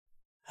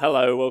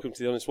Hello, welcome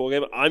to the Honest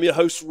Wargamer. I'm your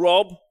host,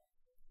 Rob.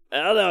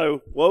 Hello,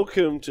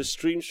 welcome to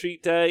Stream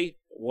Street Day,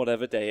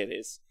 whatever day it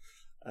is.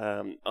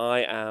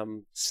 I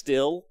am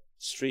still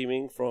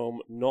streaming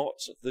from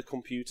not the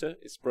computer,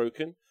 it's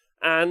broken,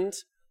 and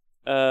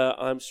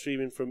I'm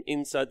streaming from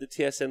inside the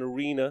TSN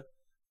arena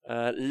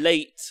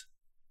late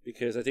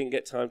because I didn't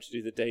get time to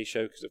do the day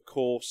show because, of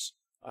course,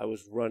 I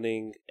was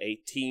running a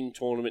team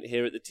tournament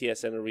here at the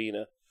TSN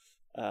arena.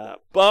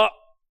 But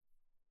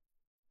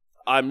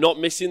I'm not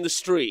missing the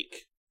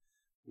streak.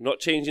 I'm not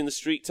changing the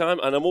streak time,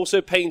 and I'm also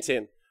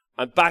painting.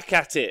 I'm back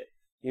at it.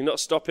 You're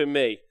not stopping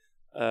me.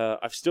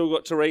 I've still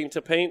got terrain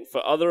to paint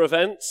for other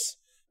events,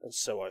 and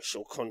so I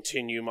shall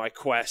continue my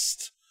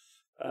quest,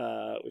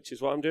 which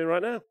is what I'm doing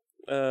right now.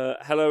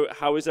 Hello,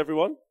 how is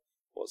everyone?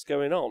 What's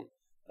going on?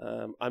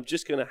 I'm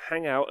just going to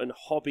hang out and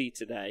hobby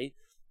today,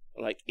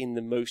 like in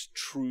the most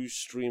true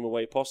streamer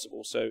way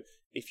possible. So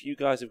if you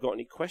guys have got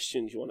any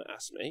questions you want to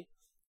ask me,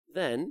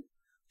 then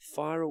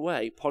fire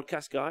away.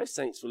 Podcast guys,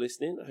 thanks for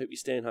listening. I hope you're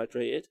staying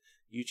hydrated.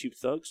 YouTube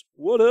thugs,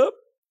 what up?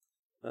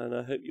 And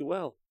I hope you're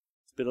well.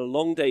 It's been a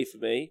long day for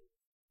me.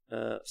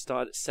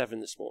 Started at 7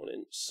 this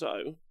morning,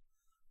 so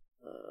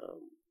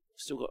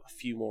still got a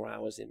few more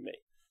hours in me.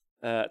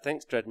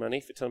 Thanks, Dread Money,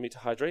 for telling me to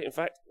hydrate. In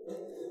fact,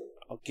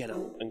 I'll get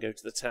up and go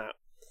to the tap.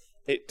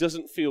 It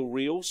doesn't feel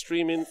real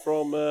streaming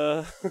from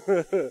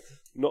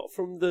not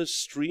from the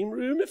stream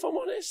room, if I'm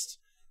honest.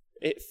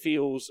 It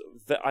feels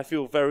I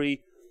feel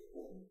very,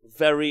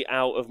 very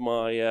out of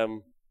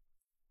my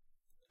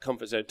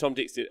comfort zone. Tom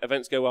Dix, did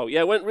events go well?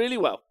 Yeah, went really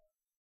well.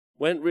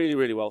 Went really,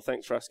 really well.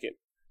 Thanks for asking.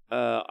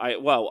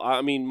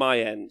 I mean, my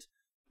end.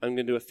 I'm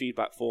going to do a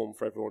feedback form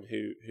for everyone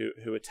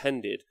who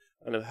attended,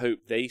 and I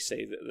hope they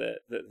say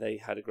that they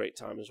had a great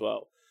time as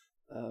well.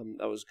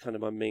 That was kind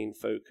of my main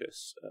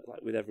focus.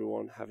 Like with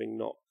everyone having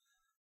not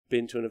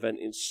been to an event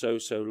in so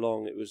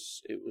long, it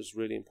was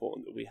really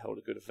important that we held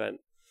a good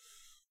event.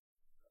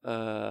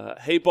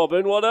 Hey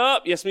Bobbin, what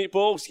up? Yes,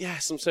 Meatballs.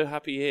 Yes, I'm so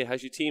happy here.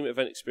 How's your team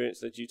event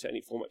experience led you to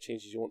any format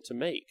changes you want to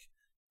make?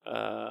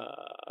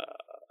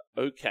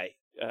 Okay.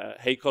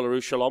 Hey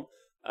Colaru Shalom.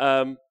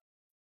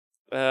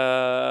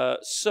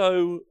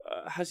 So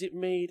has it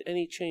made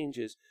any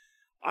changes?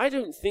 I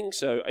don't think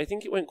so. I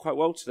think it went quite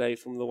well today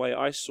from the way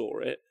I saw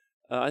it.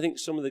 I think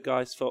some of the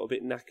guys felt a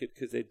bit knackered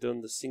because they'd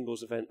done the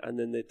singles event and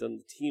then they'd done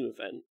the team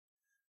event,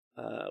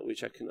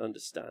 which I can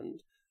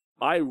understand.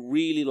 I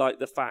really like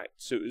the fact,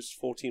 so it was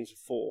 4 teams of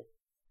 4.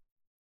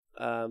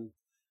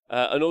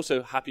 And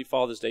also, happy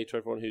Father's Day to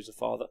everyone who's a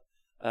father.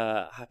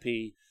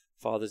 Happy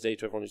Father's Day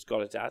to everyone who's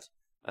got a dad.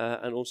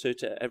 And also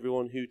to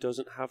everyone who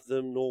doesn't have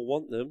them nor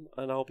want them,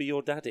 and I'll be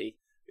your daddy,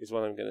 is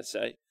what I'm going to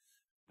say.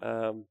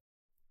 But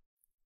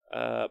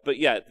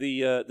yeah,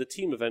 the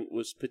team event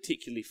was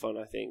particularly fun,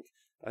 I think.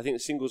 I think the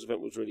singles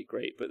event was really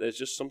great, but there's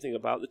just something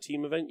about the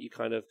team event. You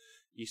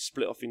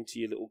split off into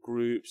your little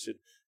groups, and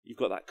you've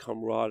got that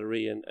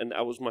camaraderie, and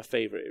that was my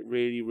favourite. It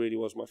really, really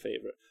was my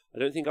favourite. I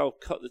don't think I'll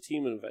cut the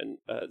team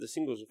event, the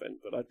singles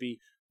event, but I'd be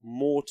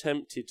more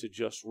tempted to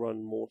just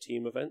run more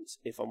team events,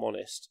 if I'm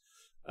honest.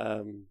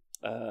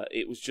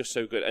 It was just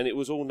so good, and it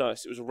was all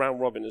nice. It was a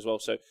round robin as well,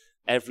 so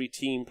every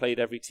team played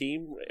every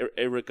team,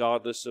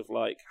 irregardless of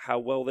like how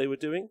well they were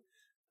doing.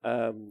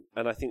 And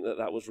I think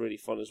that was really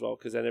fun as well,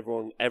 because then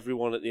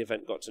everyone at the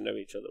event got to know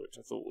each other, which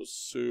I thought was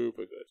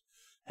super good.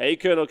 Hey,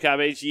 Colonel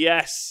Cabbage,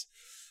 yes.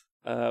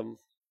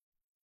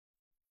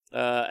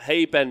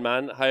 Hey, Ben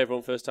Man. Hi,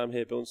 everyone. First time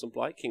here building some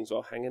Blight Kings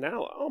while hanging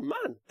out. Oh,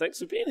 man. Thanks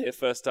for being here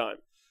first time.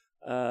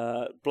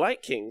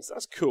 Blight Kings.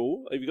 That's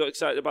cool. Have you got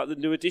excited about the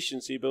new addition?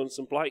 So you're building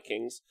some Blight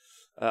Kings.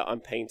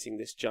 I'm painting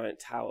this giant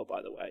tower,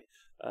 by the way.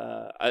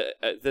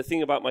 The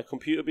thing about my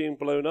computer being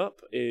blown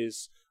up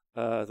is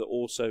that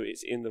also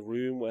it's in the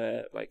room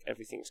where like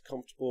everything's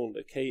comfortable and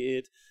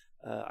located.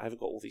 I haven't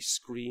got all these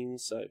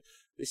screens, so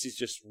this is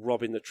just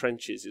robbing the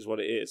trenches is what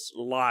it is.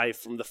 Live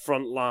from the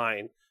front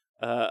line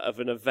of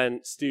an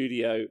event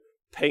studio,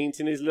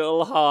 painting his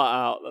little heart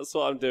out. That's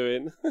what I'm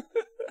doing.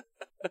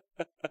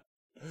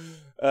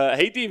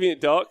 Hey,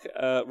 Deviant Doc.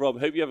 Rob,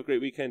 hope you have a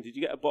great weekend. Did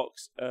you get a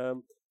box?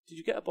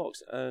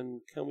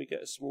 And can we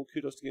get a small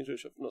kudos to Games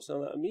Workshop for not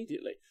selling that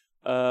immediately?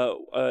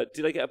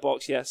 Did I get a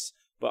box? Yes,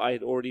 but I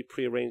had already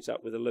prearranged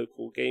that with a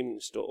local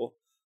gaming store.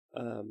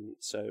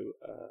 So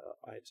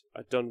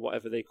I'd done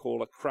whatever they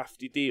call a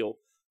crafty deal.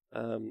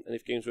 And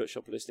if Games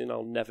Workshop are listening,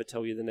 I'll never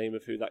tell you the name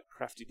of who that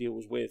crafty deal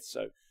was with,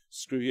 so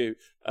screw you.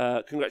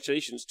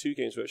 Congratulations to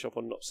Games Workshop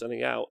on not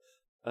selling out.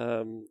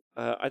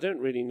 I don't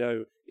really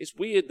know. It's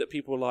weird that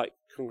people like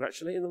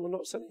congratulating them on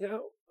not selling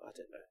out. I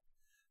don't know.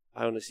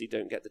 I honestly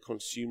don't get the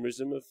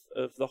consumerism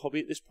of the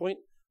hobby at this point.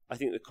 I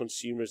think the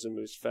consumerism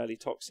is fairly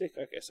toxic.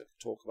 I guess I could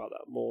talk about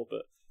that more,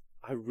 but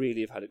I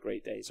really have had a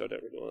great day, so I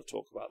don't really want to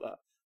talk about that.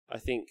 I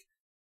think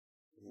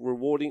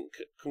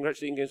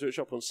congratulating Games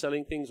Workshop on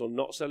selling things or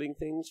not selling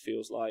things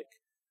feels like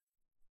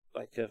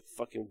a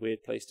fucking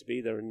weird place to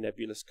be. They're a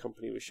nebulous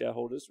company with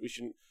shareholders. We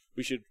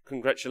should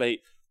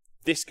congratulate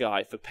this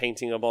guy for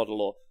painting a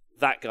model, or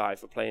that guy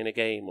for playing a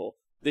game, or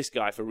this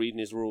guy for reading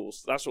his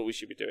rules. That's what we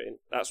should be doing.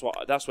 That's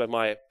where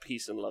my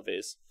peace and love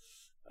is.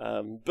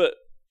 But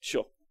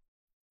sure.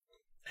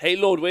 Hey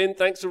Lord Win,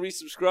 thanks for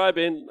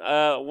resubscribing.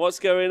 What's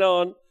going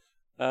on?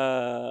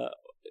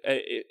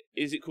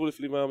 Is it cool if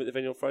we leave my arm at the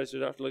venue on Friday so we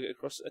don't have to look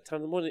across a town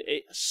in the morning?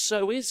 It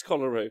so is,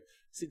 Colorado.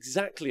 It's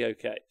exactly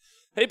okay.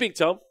 Hey Big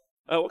Tom,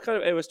 what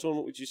kind of AOS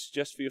tournament would you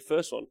suggest for your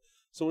first one?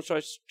 Someone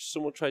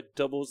tried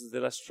doubles as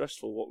they're less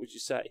stressful. What would you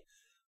say?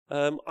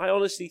 I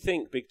honestly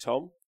think, Big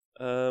Tom,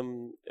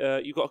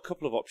 you've got a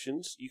couple of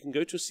options. You can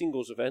go to a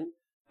singles event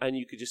and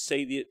you could just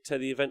say to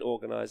the event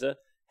organizer,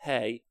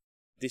 hey,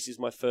 this is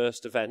my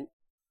first event.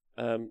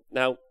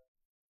 Now,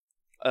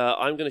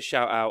 I'm going to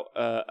shout out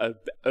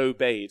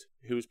Obeyed,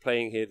 who was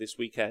playing here this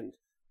weekend.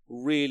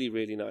 Really,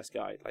 really nice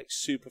guy. Like,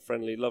 super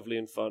friendly, lovely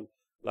and fun.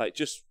 Like,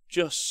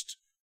 just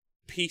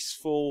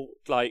peaceful.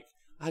 Like,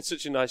 I had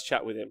such a nice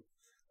chat with him.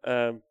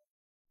 And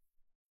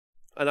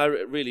I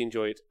really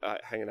enjoyed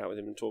hanging out with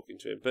him and talking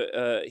to him.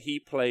 But he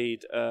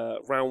played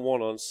round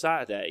 1 on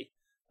Saturday.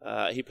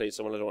 He played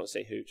someone, I don't want to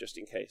say who, just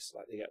in case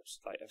like they get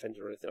like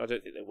offended or anything. I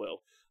don't think they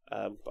will.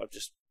 But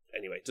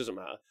anyway, it doesn't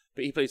matter.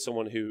 But he played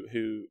someone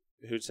who'd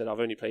said, I've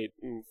only played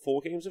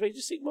 4 games of Age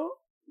of Sigmar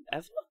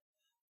ever.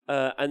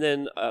 And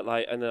then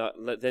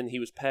he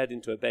was paired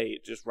into a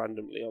bait just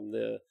randomly on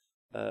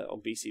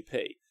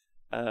BCP.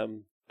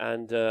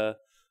 And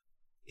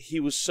he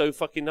was so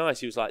fucking nice.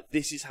 He was like,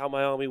 this is how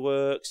my army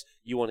works.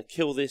 You want to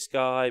kill this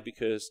guy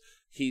because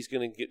he's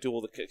going to do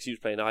all the... Cause he was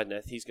playing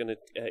Ideneth. He's going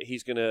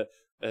to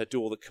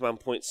do all the command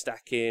point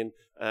stacking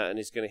and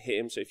he's going to hit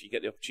him. So if you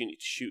get the opportunity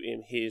to shoot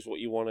him, here's what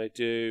you want to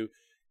do.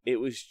 It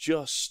was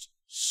just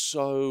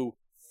so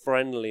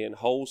friendly and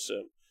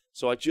wholesome.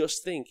 So I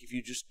just think if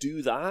you just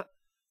do that,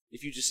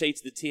 if you just say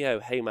to the TO,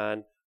 hey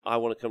man, I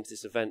want to come to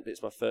this event, but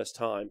it's my first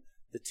time,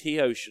 the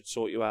TO should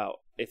sort you out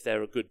if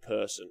they're a good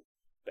person,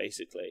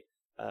 basically.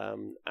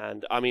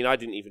 And I mean, I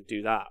didn't even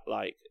do that.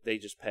 Like, they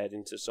just paired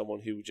into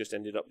someone who just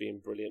ended up being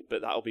brilliant,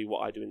 but that'll be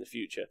what I do in the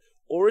future.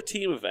 Or a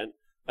team event.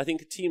 I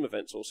think a team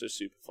event's also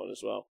super fun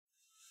as well.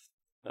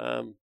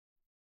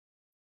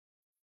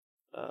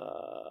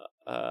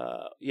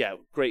 Yeah,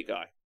 great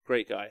guy.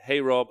 Great guy.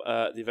 Hey Rob,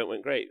 the event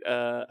went great.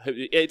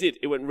 It did.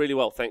 It went really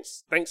well.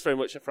 Thanks very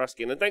much for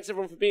asking, and thanks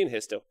everyone for being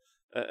here still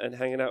and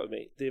hanging out with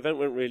me. The event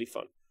went really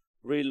fun.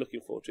 Really looking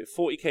forward to it.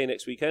 40k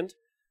next weekend.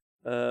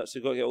 So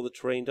we've got to get all the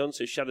terrain done.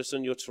 So Shadow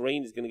Sun, your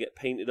terrain is going to get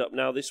painted up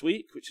now this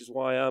week, which is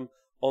why I'm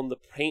on the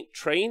paint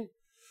train.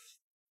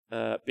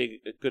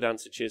 Good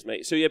answer. Cheers,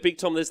 mate. So yeah, Big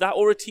Tom, there's that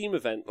or a team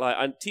event.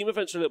 And team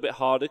events are a little bit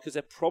harder because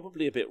they're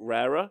probably a bit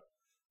rarer.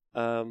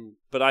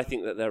 But I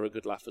think that they're a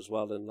good laugh as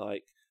well. And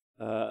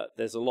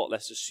there's a lot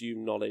less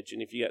assumed knowledge.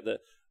 And if you get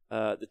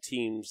the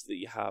teams that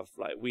you have,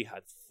 like we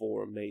had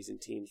 4 amazing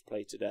teams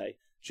play today,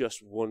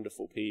 just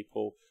wonderful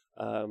people.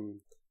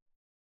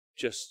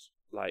 Just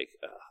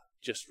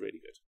really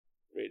good.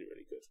 Really,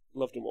 really good.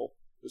 Loved them all.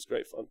 It was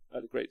great fun. I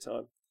had a great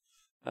time.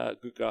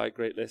 Good guy,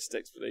 great list,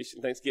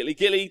 explanation. Thanks, Gilly.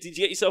 Gilly, did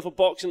you get yourself a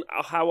box? And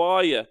how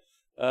are you?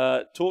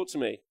 Talk to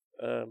me.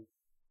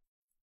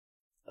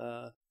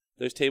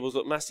 Those tables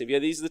look massive. Yeah,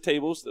 these are the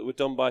tables that were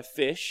done by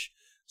Fish.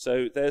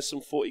 So there's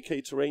some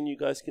 40k terrain you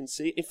guys can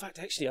see. In fact,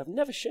 actually, I've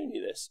never shown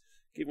you this.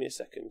 Give me a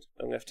second.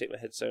 I'm going to have to take my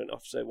headset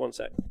off. So one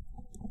sec.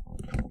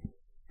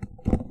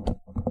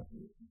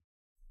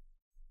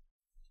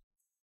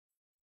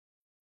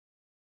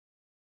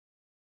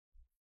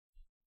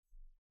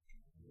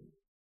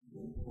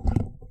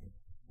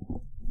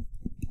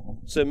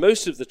 So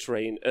most of the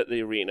terrain at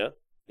the arena,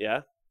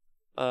 yeah,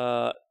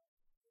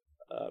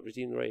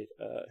 Redeem the Raid.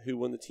 Who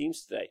won the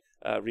teams today?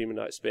 Riemann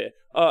Knight Spear.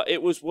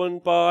 It was won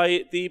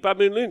by the Bad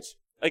Moon Loons.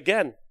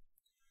 Again.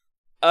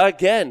 With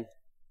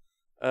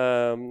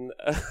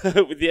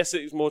the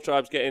Essex Moor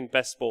Tribes getting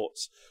best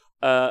sports.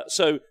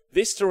 So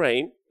this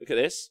terrain, look at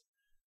this.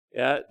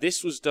 Yeah,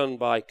 this was done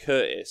by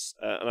Curtis.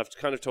 And I've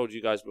kind of told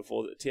you guys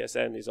before that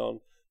TSN is on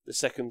the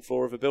 2nd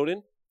floor of a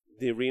building,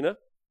 the arena.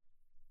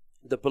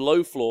 The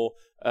below floor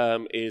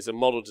is a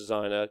model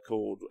designer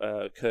called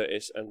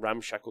Curtis and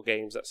Ramshackle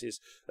Games. That's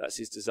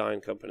his design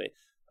company,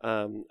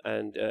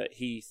 and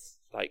he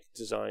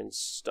designs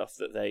stuff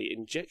that they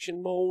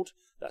injection mold.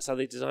 That's how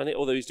they design it.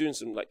 Although he's doing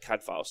some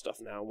CAD file stuff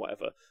now and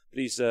whatever. But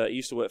he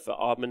used to work for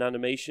Aardman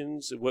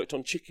Animations. Worked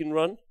on Chicken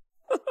Run,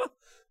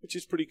 which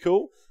is pretty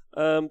cool.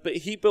 But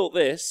he built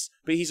this.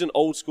 But he's an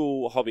old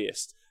school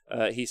hobbyist.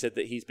 He said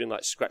that he's been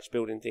scratch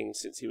building things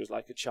since he was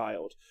a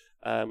child.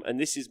 And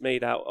this is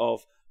made out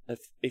of,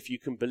 if you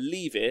can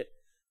believe it,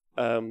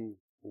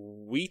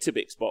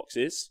 Weetabix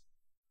boxes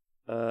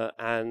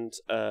and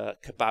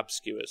kebab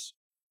skewers.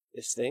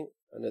 This thing.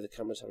 I know the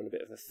camera's having a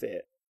bit of a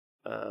fit.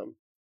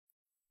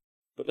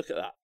 But look at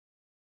that.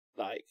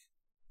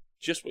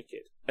 Just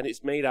wicked. And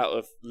it's made out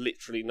of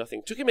literally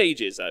nothing. Took him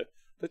ages, though.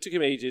 It took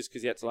him ages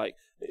because he had to,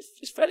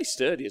 it's fairly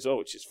sturdy as well,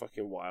 which is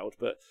fucking wild.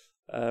 But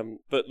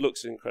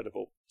looks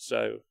incredible.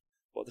 So,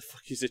 what the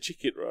fuck is a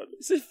Chicken Run?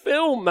 It's a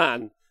film,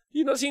 man.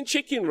 You've not seen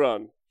Chicken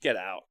Run? Get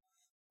out.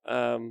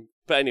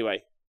 But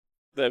anyway,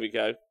 there we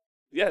go.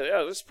 Yeah,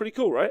 that's pretty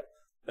cool, right?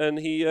 and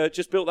he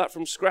just built that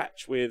from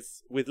scratch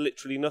with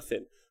literally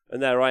nothing.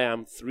 And there I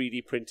am,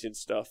 3D printing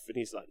stuff, and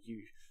he's like,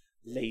 "You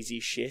lazy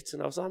shit."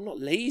 And I was like, "I'm not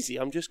lazy.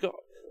 I don't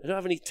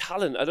have any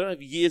talent. I don't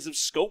have years of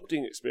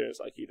sculpting experience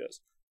like he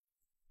does."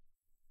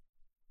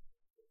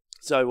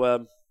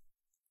 So,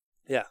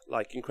 yeah,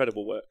 like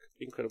incredible work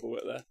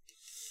there.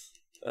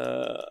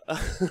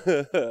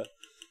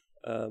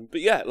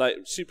 But yeah, like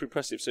super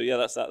impressive. So yeah,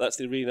 that's that. That's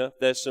the arena.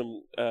 There's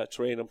some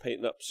terrain I'm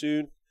painting up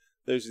soon.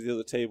 Those are the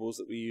other tables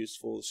that we used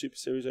for the Super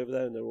Series over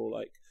there, and they're all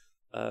like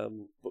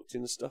booked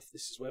in and stuff.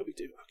 This is where we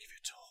do. I'll give you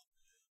a tour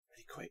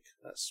really quick.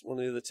 That's one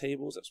of the other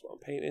tables. That's what I'm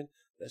painting.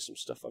 There's some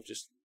stuff I've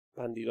just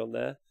bandied on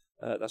there.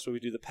 That's where we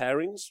do the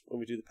pairings. When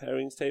we do the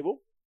pairings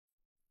table.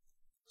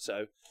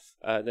 So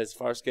there's the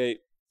fire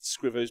escape.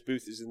 Scrivo's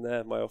booth is in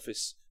there. My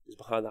office is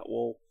behind that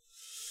wall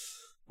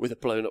with a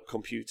blown up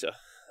computer.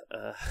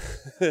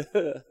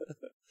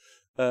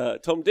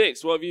 Tom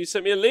Dix, what have you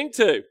sent me a link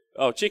to?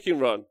 Oh, Chicken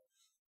Run.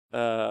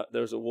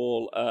 There's a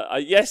wall.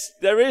 Yes,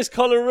 there is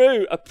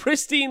Collaroo, a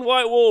pristine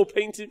white wall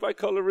painted by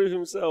Collaroo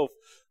himself,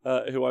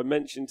 who I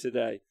mentioned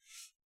today.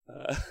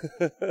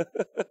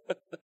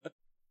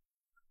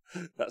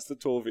 That's the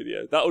tour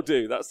video. That'll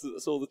do. That's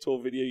all the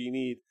tour video you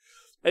need.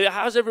 Hey,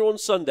 how's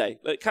everyone's Sunday?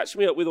 Like, catch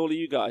me up with all of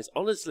you guys.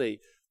 Honestly,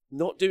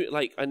 not doing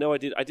like I know I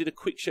did a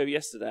quick show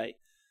yesterday,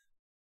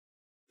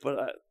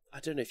 but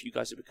I don't know if you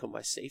guys have become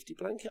my safety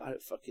blanket. I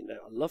don't fucking know.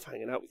 I love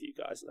hanging out with you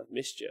guys, and I've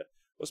missed you.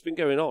 What's been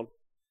going on?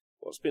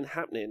 What's been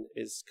happening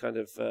is kind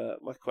of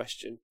my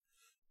question.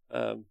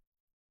 We'll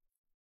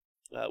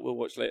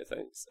watch later,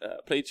 thanks.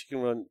 Played Chicken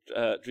Run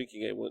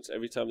drinking game once.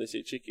 Every time they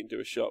say chicken, do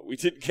a shot. We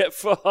didn't get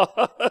far.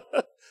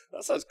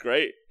 That sounds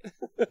great.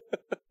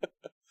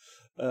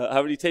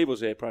 How many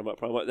tables are here, Primark?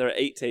 There are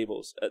 8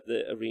 tables at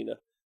the arena.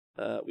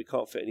 We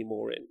can't fit any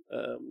more in.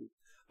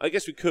 I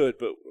guess we could,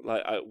 but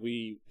like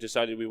we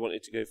decided we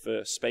wanted to go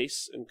for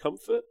space and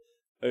comfort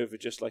over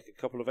just like a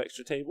couple of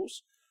extra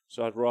tables.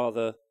 So I'd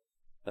rather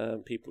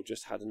people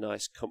just had a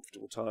nice,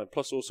 comfortable time.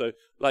 Plus, also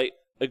like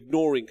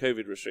ignoring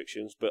COVID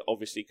restrictions, but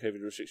obviously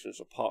COVID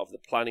restrictions are part of the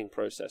planning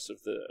process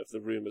of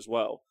the room as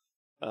well.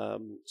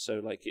 So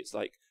like it's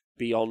like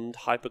beyond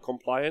hyper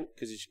compliant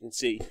because as you can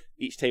see,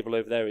 each table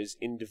over there is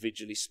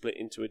individually split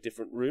into a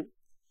different room.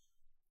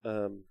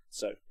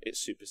 So it's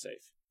super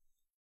safe.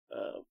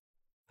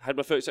 I had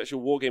my first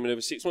actual wargaming in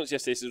over 6 months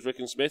yesterday, says Rick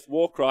and Smith.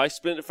 Warcry,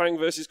 Splinter Fang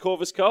versus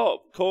Corvus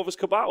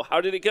Cabal. How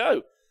did it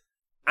go?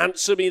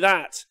 Answer me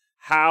that.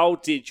 How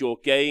did your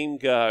game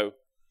go?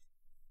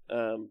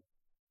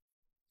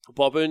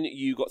 Bobbin,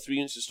 you got 3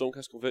 units of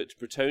Stormcast converted to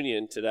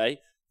Bretonian today.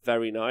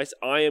 Very nice.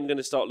 I am going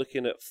to start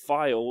looking at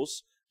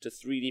files to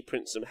 3D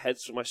print some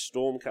heads for my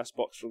Stormcast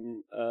box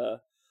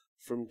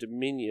from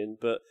Dominion,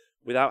 but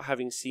without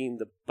having seen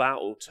the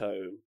battle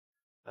tome,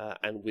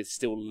 and with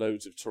still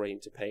loads of terrain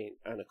to paint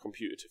and a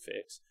computer to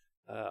fix,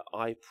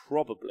 I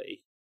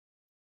probably,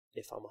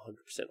 if I'm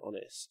 100%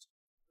 honest,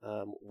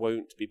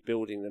 won't be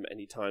building them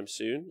anytime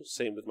soon.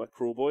 Same with my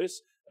Crawl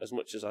Boys, as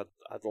much as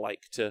I'd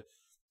like to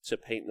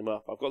paint them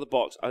up. I've got the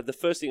box. The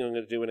first thing I'm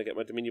going to do when I get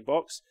my Dominion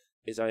box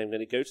is I am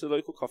going to go to the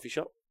local coffee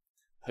shop,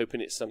 hoping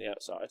it's sunny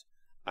outside,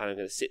 and I'm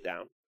going to sit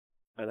down,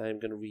 and I am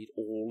going to read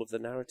all of the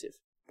narrative,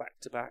 back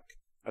to back.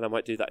 And I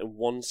might do that in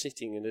one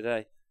sitting in a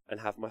day, and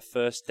have my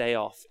first day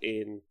off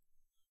in...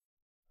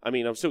 I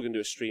mean, I'm still going to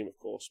do a stream, of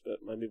course,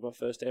 but maybe my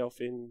first day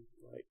off in,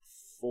 like,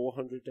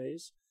 400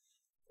 days,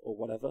 or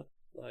whatever.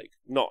 Like,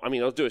 not... I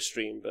mean, I'll do a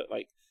stream, but,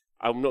 like,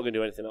 I'm not going to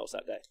do anything else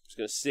that day. I'm just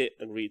going to sit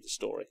and read the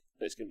story.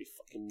 And it's going to be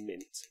fucking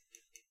mint.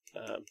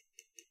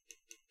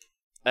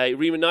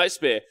 Riemann Night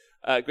Spear.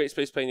 Great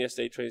space playing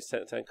yesterday. Trains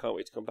 10 to 10. Can't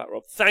wait to come back,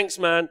 Rob. Thanks,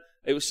 man.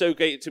 It was so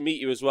great to meet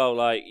you as well.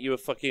 Like, you were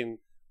fucking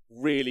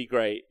really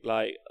great.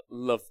 Like,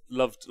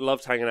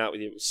 loved hanging out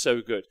with you. It was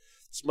so good.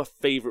 It's my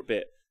favourite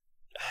bit.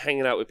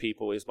 Hanging out with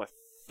people is my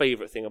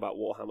favourite thing about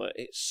Warhammer.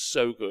 It's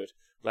so good.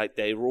 Like,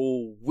 they're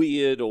all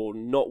weird or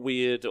not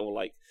weird or,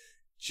 like,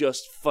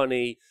 just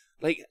funny.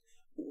 Like,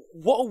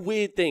 what a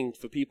weird thing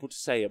for people to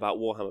say about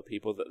Warhammer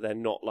people, that they're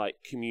not,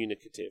 like,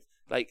 communicative.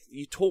 Like,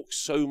 you talk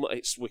so much.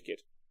 It's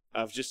wicked.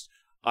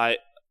 I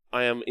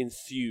am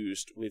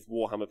enthused with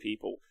Warhammer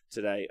people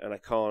today, and I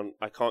can't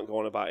go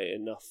on about it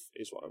enough,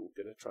 is what I'm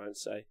going to try and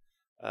say.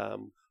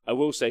 I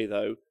will say,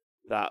 though,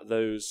 that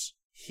those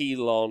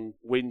Helon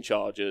wind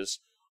chargers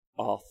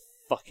are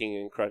fucking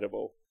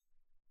incredible.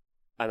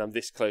 And I'm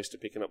this close to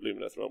picking up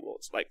Lumineth Realm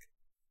Lords. Like,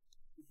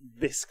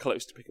 this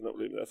close to picking up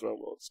Lumineth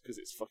Realm Lords, because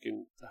it's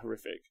fucking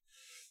horrific.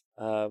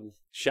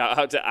 Shout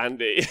out to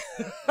Andy.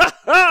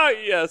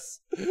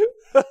 Yes.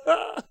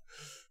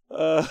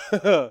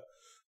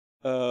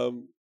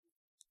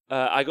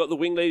 I got the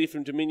Wing Lady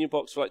from Dominion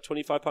box for like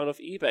 £25 off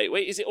eBay.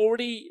 Wait, is it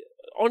already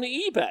on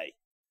eBay?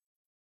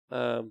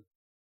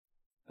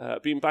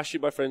 Being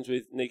bashed by friends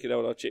with naked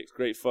LR chicks,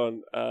 great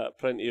fun.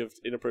 Plenty of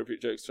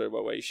inappropriate jokes thrown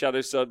my way.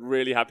 Shadow Sun,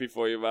 really happy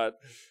for you, man.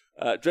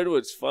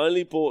 Dreadwoods,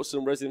 finally bought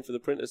some resin for the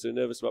printer, so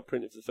nervous about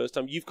printing for the first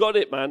time. You've got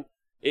it, man.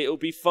 It'll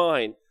be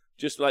fine.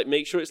 Just like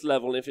make sure it's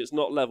level. And if it's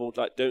not leveled,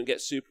 like don't get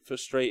super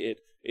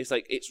frustrated. It's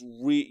like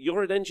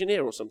you're an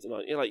engineer or something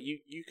like. You're like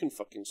you can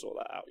fucking sort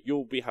that out.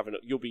 You'll be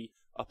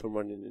up and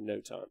running in no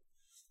time.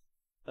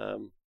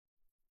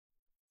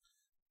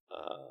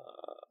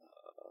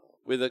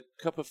 With a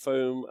cup of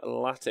foam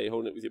latte,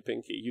 holding it with your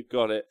pinky. You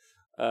got it.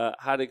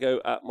 Had a go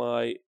at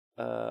my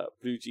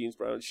blue jeans,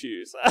 brown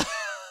shoes.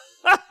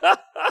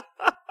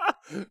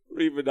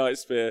 Reba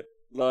Nightspear.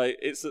 Like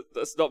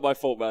that's not my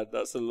fault, man.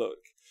 That's a look.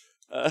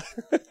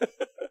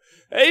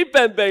 Hey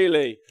Ben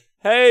Bailey.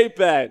 Hey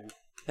Ben.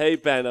 Hey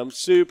Ben. I'm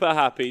super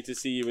happy to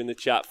see you in the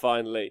chat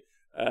finally.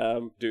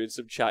 Doing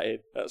some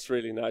chatting. That's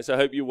really nice. I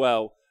hope you're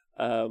well.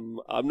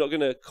 I'm not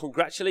going to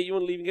congratulate you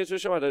on leaving Games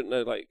Workshop. I don't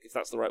know if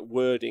that's the right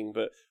wording,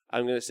 but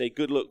I'm going to say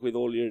good luck with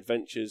all your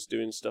adventures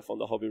doing stuff on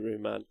the Hobby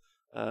Room, man.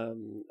 I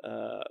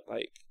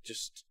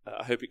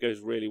hope it goes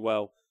really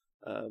well.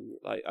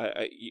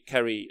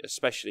 Kerry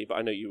especially, but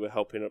I know you were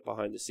helping up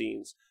behind the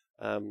scenes,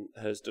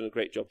 has done a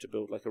great job to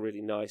build like a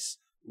really nice,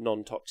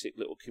 non-toxic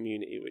little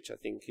community, which I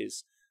think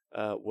is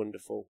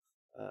wonderful.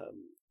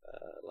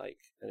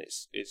 And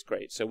it's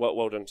great. So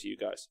well done to you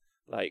guys.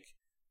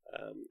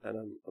 And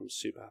I'm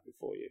super happy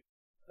for you.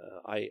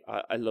 I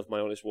love my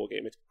Honest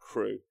Wargaming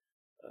crew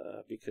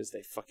because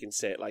they fucking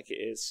say it like it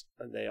is,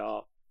 and they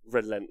are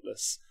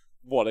relentless.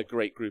 What a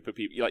great group of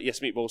people. Like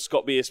Yes Meatball,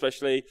 Scott B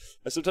especially.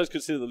 I sometimes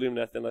consider the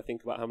Lumineth, and I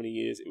think about how many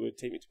years it would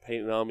take me to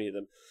paint an army of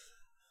them.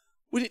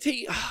 Would it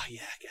take...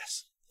 yeah, I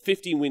guess.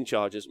 15 wind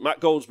chargers. Matt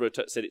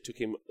Goldsborough said it took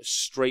him a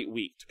straight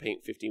week to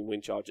paint 15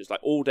 wind chargers.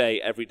 Like all day,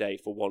 every day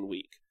for 1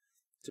 week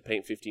to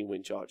paint 15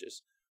 wind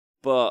chargers.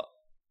 But,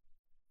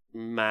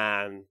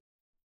 man,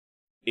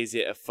 is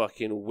it a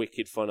fucking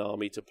wicked fun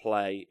army to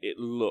play. It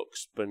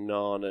looks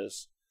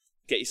bananas.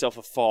 Get yourself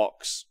a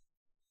fox.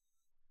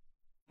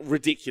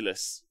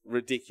 Ridiculous.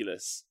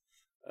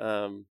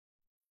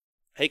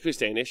 Hey Chris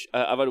Danish,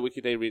 I've had a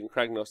wicked day reading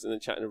Kragnos and then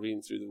chatting and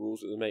reading through the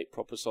rules with a mate.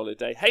 Proper solid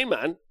day. Hey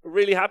man, I'm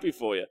really happy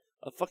for you.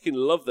 I fucking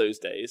love those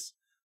days.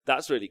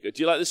 That's really good.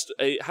 Do you like this?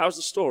 How's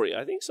the story?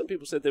 I think some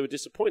people said they were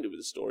disappointed with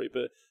the story,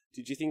 but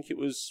did you think it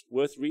was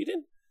worth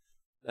reading?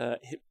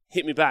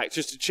 Hit me back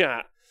just to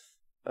chat.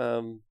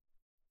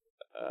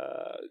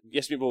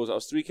 Yes, me balls. I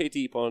was 3k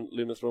deep on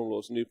Lunar Throne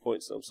Lords new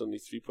points, and I'm suddenly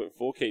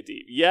 3.4k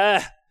deep.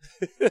 Yeah,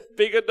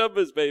 bigger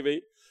numbers,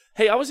 baby.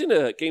 Hey, I was in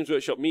a Games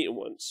Workshop meeting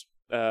once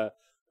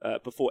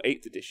before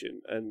 8th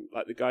edition, and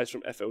like the guys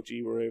from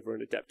FLG were over,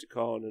 and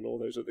Adepticon, and all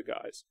those other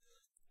guys.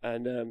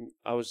 And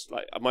I was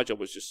like, my job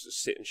was just to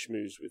sit and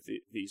schmooze with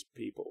these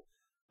people,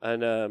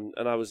 and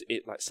I was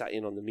sat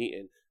in on the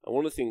meeting, and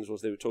one of the things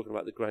was they were talking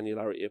about the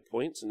granularity of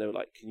points, and they were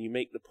like, can you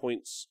make the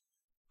points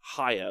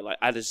higher, like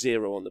add a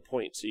 0 on the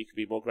points so you can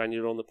be more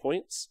granular on the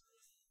points?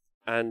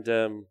 And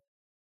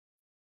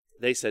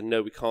they said,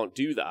 no, we can't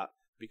do that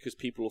because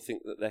people will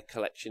think that their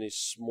collection is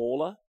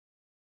smaller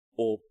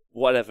or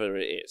whatever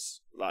it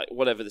is, like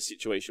whatever the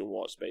situation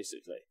was,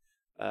 basically.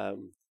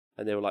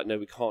 And they were like, no,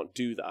 we can't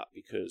do that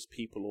because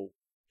people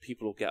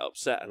will get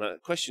upset. And a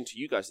question to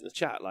you guys in the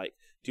chat, like,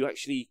 do you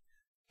actually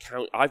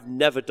count? I've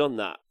never done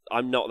that.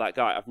 I'm not that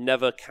guy. I've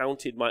never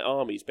counted my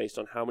armies based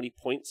on how many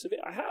points of it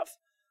I have.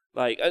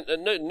 Like,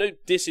 and no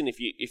dissing if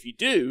you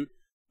do,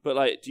 but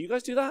like, do you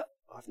guys do that?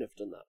 I've never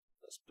done that.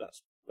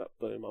 That's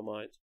blowing my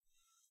mind.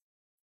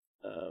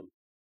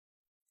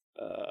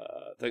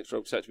 Thanks for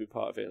upset to be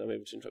part of it, and I'm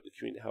able to interrupt the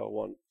community how I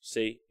want.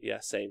 See? Yeah,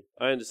 same.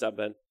 I understand,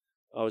 Ben.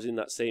 I was in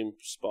that same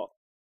spot,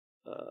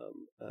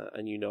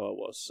 and you know I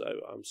was,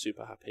 so I'm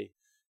super happy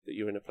that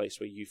you're in a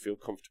place where you feel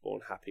comfortable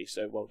and happy,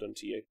 so well done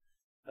to you,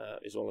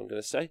 is all I'm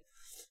going to say.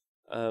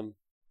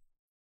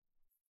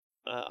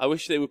 I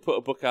wish they would put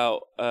a book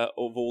out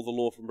of all the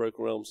lore from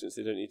Broken Realms, since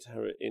they don't need to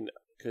inherit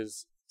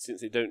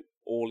since they don't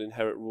all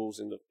inherit rules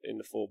in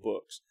the 4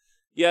 books.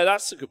 Yeah,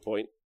 that's a good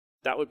point.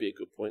 That would be a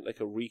good point, like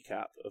a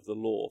recap of the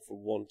lore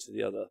from one to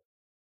the other.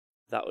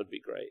 That would be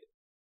great.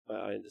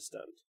 I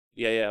understand.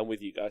 Yeah, I'm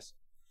with you guys.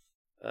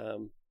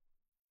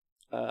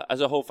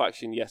 As a whole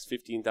faction, yes,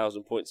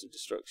 15,000 points of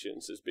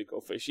destruction, says Big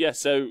Goldfish. Yeah,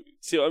 so,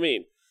 see what I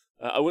mean?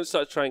 I wouldn't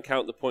start to try and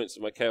count the points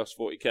of my Chaos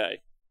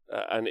 40k.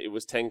 And it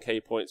was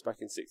 10k points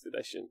back in 6th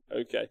edition.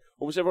 Okay.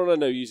 Almost everyone I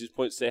know uses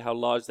points to say how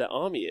large their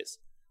army is.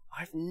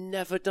 I've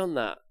never done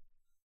that.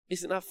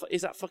 Is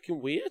that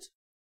fucking weird?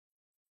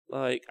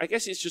 Like, I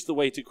guess it's just the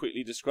way to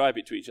quickly describe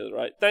it to each other,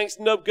 right? Thanks,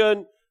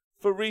 Nubgun,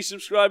 for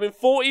resubscribing.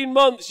 14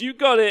 months, you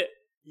got it.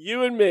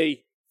 You and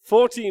me.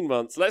 14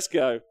 months, let's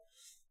go.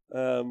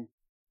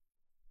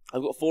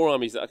 I've got 4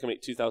 armies that I can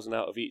make 2,000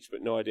 out of each,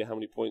 but no idea how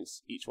many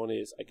points each one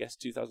is. I guess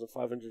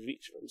 2,500 of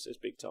each of them, says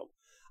Big Tom.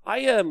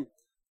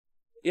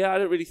 Yeah, I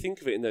don't really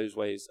think of it in those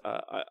ways.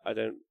 I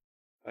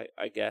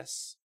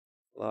guess.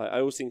 Like, I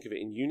always think of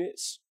it in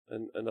units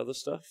and other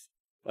stuff.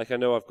 Like, I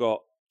know I've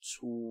got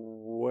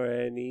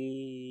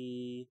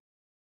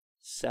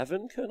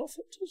 27 Colonel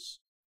Thunters,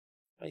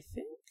 I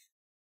think.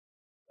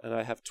 And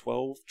I have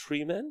 12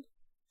 Tree Men.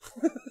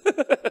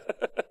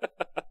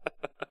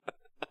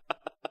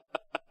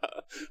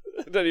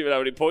 I don't even know how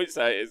many points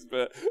that is,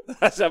 but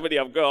that's how many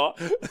I've got.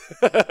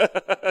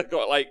 I've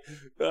got like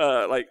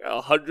 100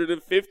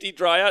 150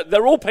 dry out.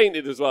 They're all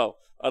painted as well.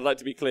 I'd like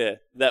to be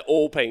clear. They're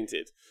all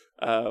painted.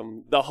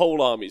 The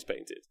whole army's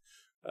painted.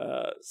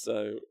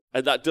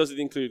 And that doesn't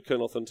include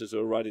Colonel Thunters who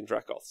are riding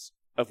Dracoths,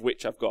 of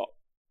which I've got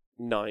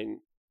 9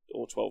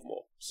 or 12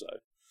 more. So,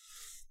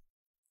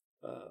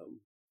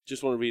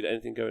 just want to read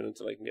anything going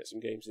until I can get some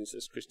games in,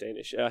 says Chris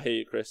Danish. I hear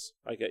you, Chris.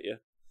 I get you.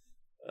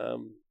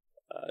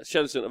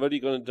 Shellison, I've only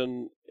gone and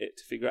done it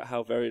to figure out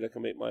how varied I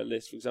can make my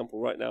list. For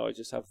example, right now I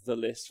just have the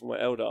list for my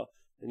Eldar.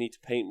 I need to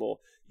paint more.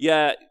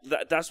 Yeah,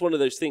 that's one of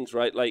those things,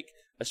 right? Like,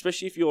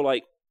 especially if you're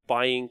like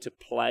buying to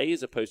play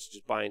as opposed to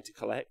just buying to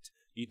collect,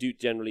 you do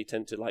generally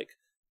tend to like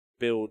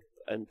build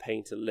and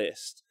paint a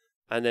list.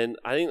 And then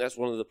I think that's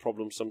one of the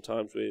problems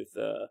sometimes with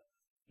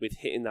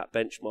hitting that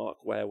benchmark,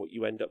 where what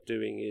you end up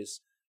doing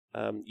is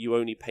you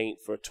only paint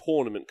for a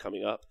tournament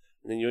coming up,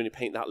 and then you only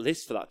paint that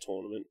list for that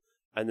tournament.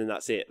 And then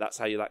that's it. That's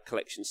how that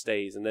collection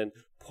stays. And then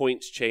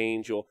points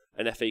change, or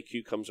an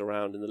FAQ comes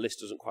around and the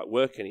list doesn't quite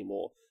work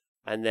anymore.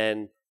 And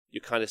then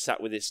you're kind of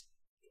sat with this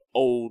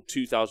old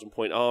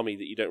 2,000-point army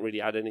that you don't really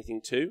add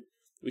anything to.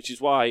 Which is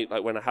why,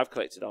 like, when I have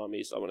collected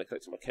armies, like when I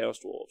collected my Chaos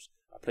Dwarves,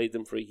 I played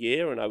them for a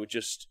year, and I would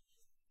just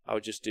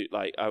do,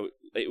 like,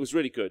 it was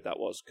really good, that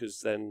was, because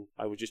then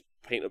I would just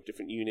paint up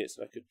different units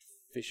and I could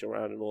fish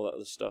around and all that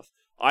other stuff.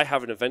 I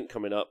have an event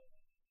coming up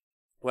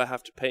where I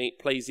have to play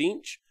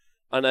Tzeentch.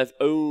 And I've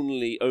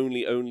only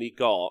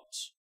got,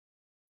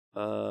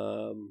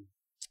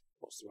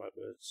 what's the right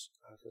words?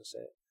 How can I say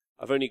it?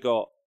 I've only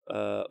got,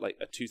 like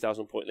a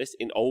 2,000-point list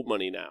in old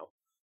money now.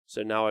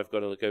 So now I've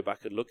got to go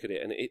back and look at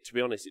it. And to be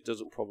honest, it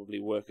doesn't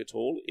probably work at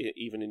all,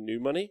 even in new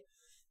money.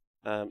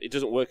 It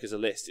doesn't work as a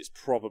list. It's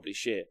probably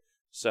shit.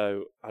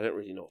 So I don't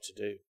really know what to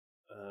do,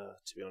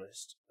 to be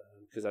honest.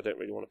 Because I don't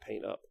really want to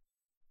paint up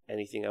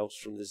anything else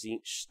from the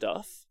Tzeentch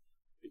stuff,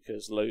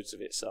 because loads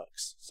of it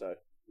sucks. So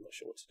I'm not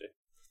sure what to do.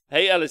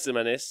 Hey, Alice the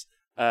Menace.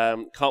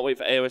 Can't wait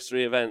for AOS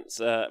 3 events.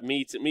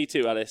 Me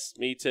too, Alice.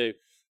 Me too.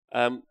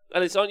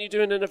 Alice, aren't you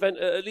doing an event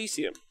at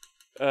Elysium?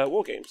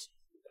 War Games?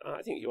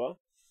 I think you are.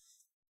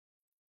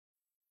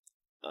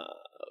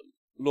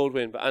 Lord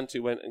Win, but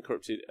Antu went and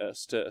corrupted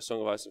us to a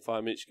Song of Ice and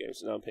Fire miniature game,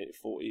 so now I'm painting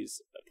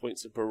 40s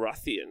points of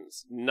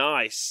Baratheons.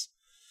 Nice!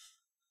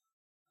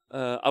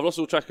 I've lost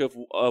all track of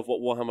what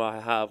Warhammer I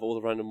have, all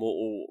the random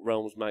Mortal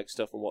Realms mag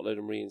stuff and what load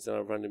of Marines, then I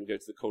randomly go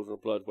to the Cauldron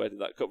of Blood. Where did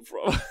that come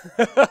from?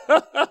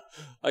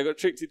 I got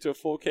tricked into a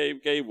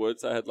 4K game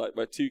once. I had like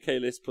my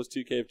 2K list plus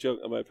 2K of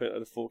junk, and my opponent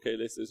had a 4K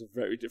list. Those are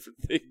very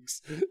different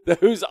things.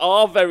 Those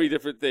are very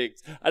different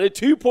things. And a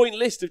 2-point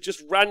list of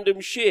just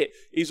random shit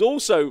is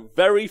also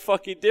very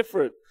fucking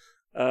different.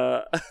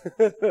 Can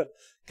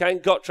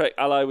Gotrek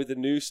ally with the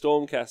new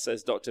Stormcast,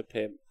 says Dr.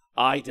 Pim.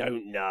 I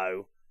don't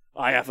know.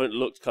 I haven't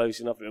looked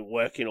close enough. I've been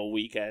working all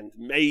weekend.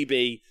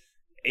 Maybe.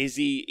 Is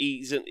he?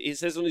 It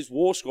says on his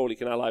war scroll he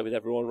can ally with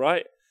everyone,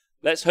 right?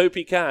 Let's hope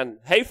he can.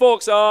 Hey,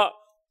 Forksart!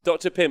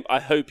 Dr. Pimp, I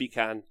hope he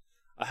can.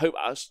 I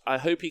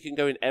hope he can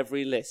go in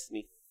every list and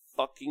he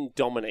fucking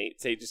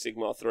dominates Age of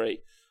Sigmar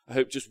 3. I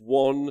hope just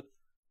one...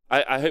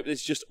 I hope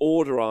there's just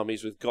order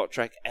armies with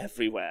Gotrek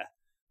everywhere.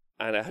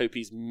 And I hope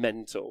he's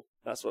mental.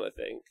 That's what I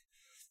think.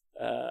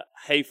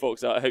 Hey,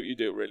 Forksart, I hope you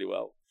do it really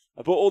well.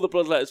 I bought all the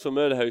bloodletters for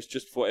Murder Host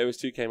just before AOS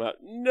 2 came out.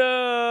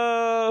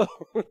 No!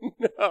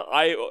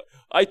 No!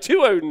 I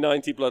too own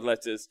 90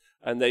 bloodletters,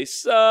 and they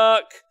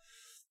suck!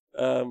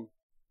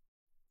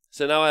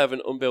 So now I have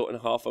an unbuilt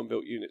and half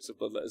unbuilt units of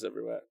bloodletters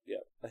everywhere. Yeah,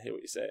 I hear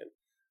what you're saying.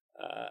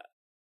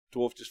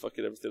 Dwarf just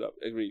fucking everything up.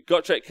 Agreed.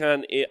 Gotrek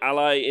can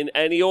ally in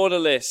any order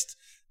list.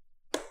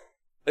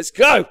 Let's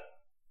go!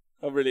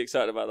 I'm really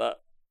excited about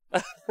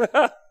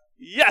that.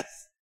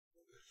 Yes!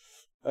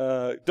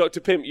 Dr.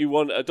 Pimp, you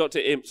won. Dr.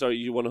 Imp, sorry,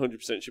 you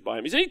 100% should buy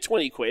him. He's only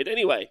 20 quid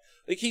anyway.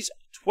 Like, he's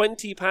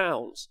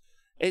 £20.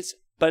 It's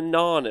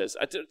bananas.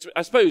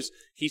 I suppose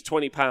he's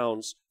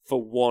 £20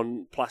 for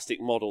one plastic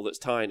model that's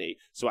tiny.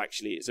 So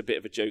actually, it's a bit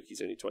of a joke.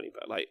 He's only £20.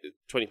 Like,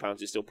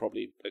 £20 is still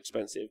probably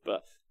expensive,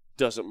 but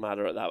doesn't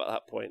matter at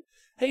that point.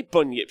 Hey,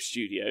 Bunyip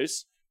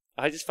Studios,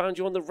 I just found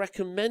you on the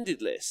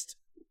recommended list.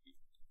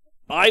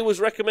 I was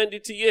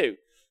recommended to you.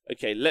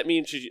 Okay, let me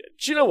introduce.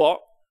 Do you know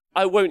what?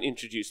 I won't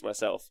introduce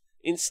myself.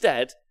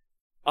 Instead,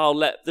 I'll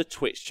let the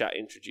Twitch chat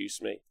introduce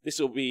me. This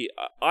will be...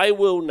 I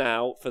will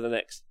now, for the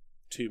next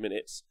 2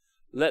 minutes,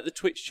 let the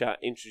Twitch chat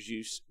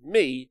introduce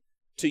me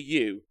to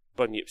you,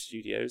 Bunyip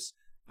Studios,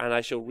 and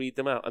I shall read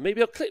them out. And maybe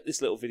I'll clip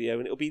this little video,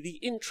 and it'll be the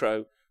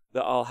intro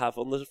that I'll have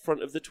on the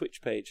front of the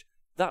Twitch page.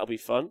 That'll be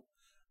fun.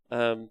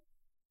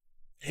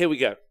 Here we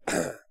go.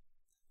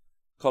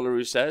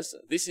 Collaroo says,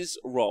 this is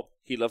Rob.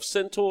 He loves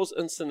centaurs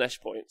and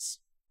Slanesh points.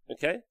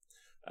 Okay?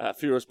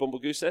 Furious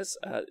Bumblegoo says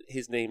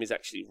his name is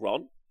actually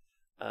Ron.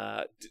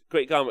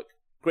 Great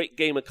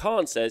Gamer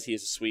Khan says he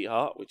is a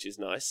sweetheart, which is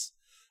nice.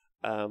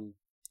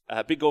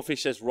 Big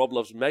Goldfish says Rob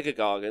loves Mega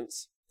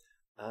Gargants.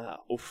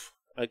 Oof,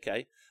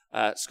 okay.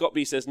 Scott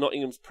B says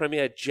Nottingham's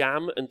premier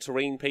jam and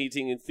terrain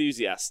painting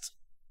enthusiast.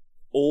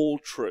 All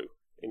true,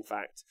 in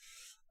fact.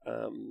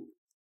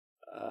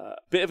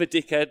 Bit of a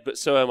dickhead, but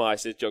so am I,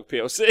 says Jog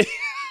PLC.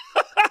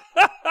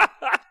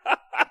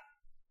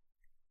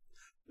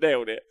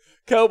 Nailed it.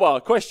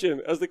 Kelbar,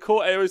 question. As the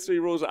core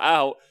AO3 rules are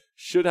out,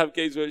 should have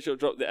Games Workshop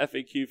drop the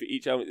FAQ for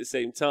each element at the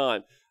same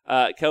time?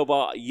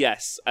 Kelbar,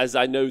 yes, as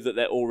I know that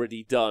they're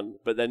already done,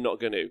 but they're not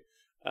going to.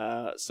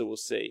 So we'll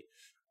see.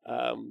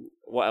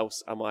 What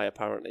else am I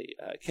apparently?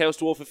 Chaos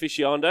Dwarf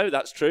Aficionado,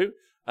 that's true.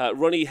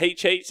 Ronnie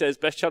HH says,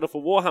 best channel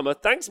for Warhammer.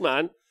 Thanks,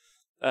 man.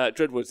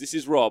 Dreadwoods, this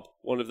is Rob,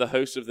 one of the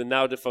hosts of the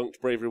now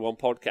defunct Bravery One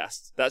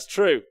podcast. That's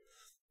true.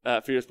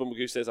 Furious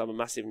Bumblegoose says, I'm a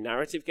massive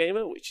narrative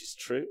gamer, which is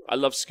true. I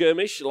love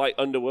skirmish, like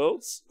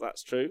Underworlds.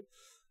 That's true.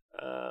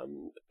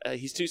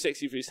 He's too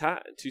sexy for his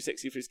hat and too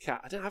sexy for his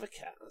cat. I don't have a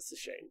cat. That's a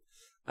shame.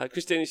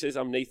 Christiane says,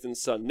 I'm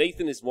Nathan's son.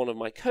 Nathan is one of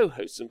my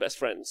co-hosts and best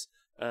friends,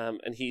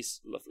 and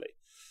he's lovely.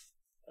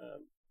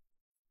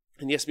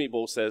 And Yes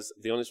Meatball says,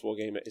 The Honest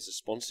Wargamer is a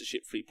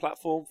sponsorship-free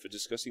platform for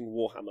discussing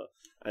Warhammer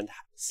and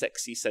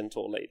sexy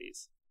centaur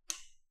ladies.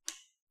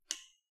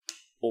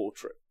 All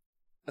true.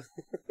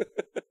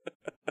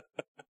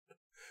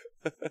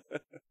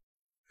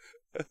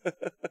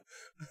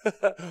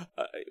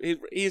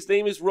 His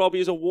name is Rob.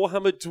 He's a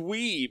Warhammer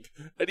dweeb,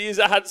 and he is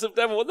a handsome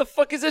devil. What the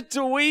fuck is a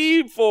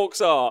dweeb,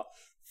 folks? Are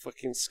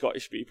fucking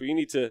Scottish people. You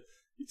need to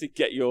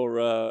get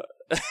your.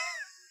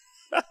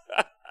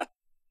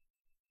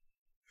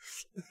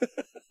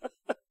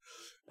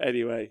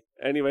 Anyway.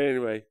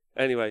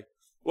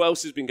 What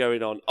else has been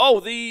going on? Oh,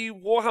 the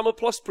Warhammer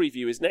Plus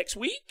preview is next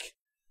week.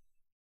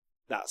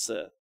 That's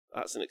an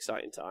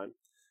exciting time.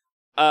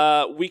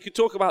 We could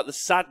talk about the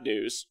sad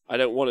news. I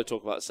don't want to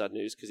talk about the sad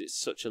news because it's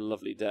such a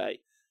lovely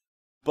day.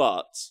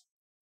 But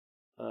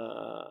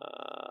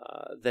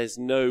there's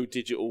no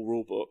digital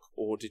rulebook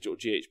or digital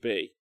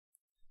GHB,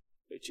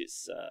 which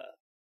is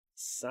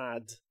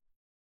sad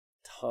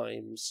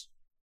times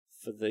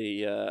for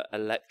the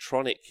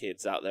electronic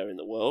kids out there in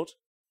the world.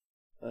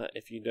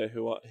 If you know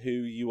who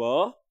you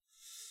are.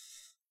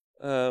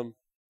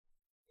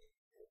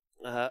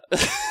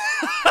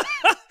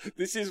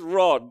 This is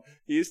Ron.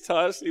 He is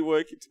tirelessly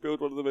working to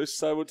build one of the most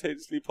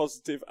simultaneously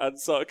positive and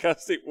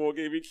sarcastic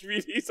wargaming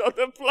communities on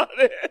the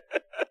planet.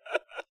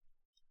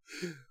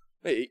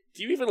 Wait,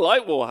 do you even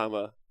like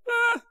Warhammer?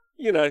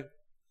 You know,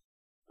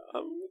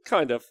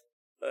 kind of.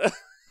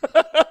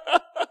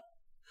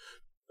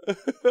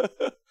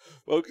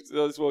 Welcome to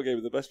this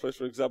Wargaming. The best place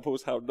for example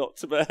is how not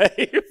to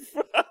behave.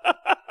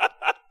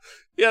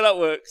 Yeah, that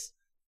works.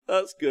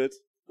 That's good.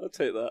 I'll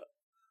take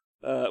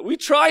that. We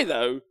try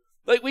though.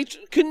 Like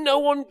can no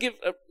one give?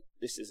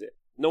 This is it.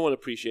 No one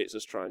appreciates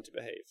us trying to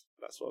behave.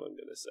 That's what I'm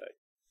going to say.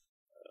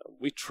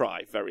 We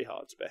try very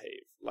hard to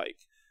behave.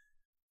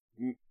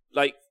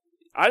 Like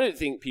I don't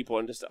think people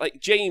understand.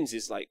 Like James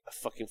is like a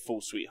fucking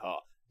full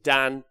sweetheart.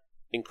 Dan,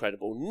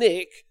 incredible.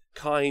 Nick,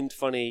 kind,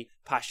 funny,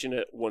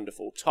 passionate,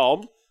 wonderful.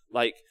 Tom,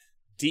 like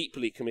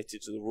deeply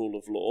committed to the rule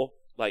of law.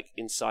 Like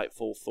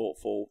insightful,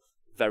 thoughtful,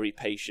 very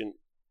patient.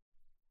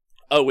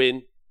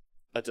 Owen,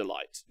 a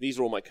delight. These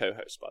are all my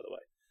co-hosts, by the way.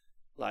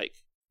 Like,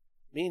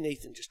 me and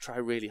Nathan just try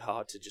really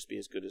hard to just be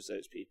as good as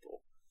those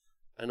people.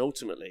 And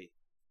ultimately,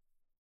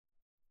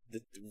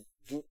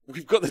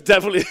 we've got the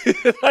devil in...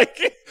 Like,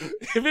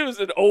 if it was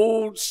an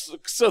old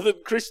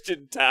southern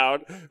Christian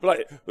town,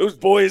 like, those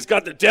boys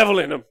got the devil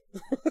in them.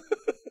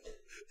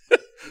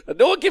 And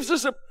no one gives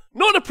us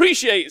no one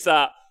appreciates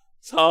that.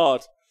 It's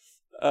hard.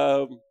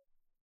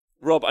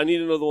 Rob, I need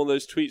another one of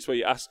those tweets where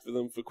you ask for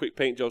them for quick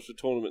paint jobs for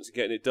tournaments and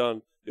getting it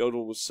done. The old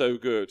one was so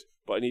good,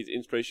 but I need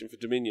inspiration for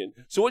Dominion.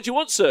 So what do you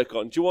want,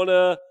 Circon? Do you want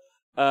to...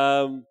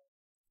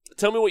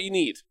 tell me what you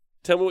need.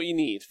 Tell me what you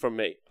need from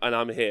me, and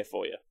I'm here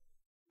for you.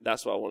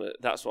 That's what I want to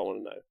know.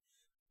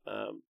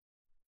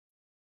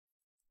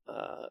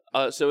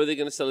 So are they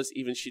going to sell us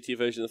even shittier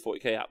version of the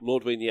 40k app?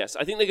 Lord Wayne, yes.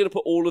 I think they're going to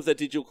put all of their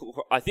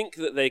digital... I think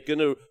that they're going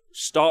to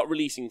start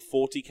releasing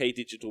 40k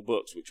digital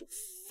books, which will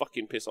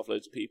fucking piss off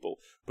loads of people.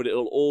 But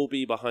it'll all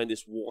be behind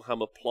this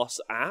Warhammer Plus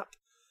app.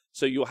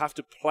 So you'll have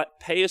to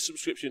pay a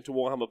subscription to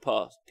Warhammer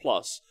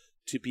Plus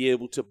to be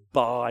able to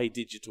buy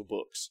digital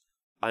books.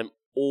 I'm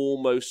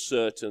almost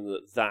certain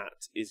that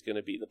that is going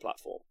to be the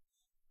platform.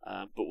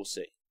 But we'll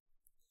see.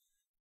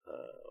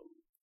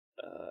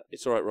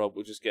 It's alright, Rob.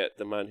 We'll just get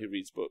the man who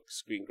reads books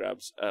screen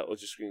grabs, or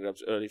just screen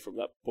grabs early from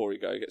that boring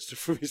guy who gets to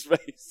from his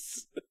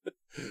face.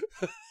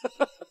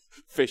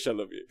 Fish, I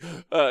love you.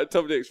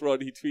 Tom Dix, Ron,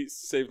 he tweets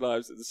to save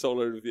lives and the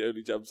sole owner of the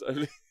Only Jams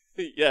Only.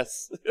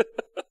 Yes.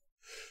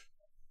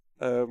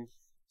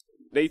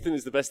 Nathan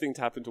is the best thing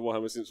to happen to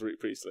Warhammer since Rick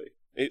Priestley.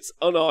 It's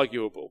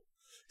unarguable.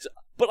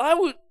 But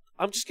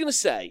I'm just going to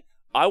say,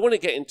 I want to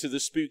get into the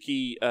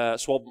spooky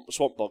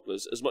swamp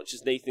bogglers as much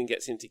as Nathan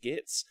gets into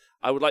Gits.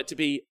 I would like to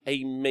be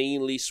a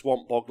mainly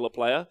swamp boggler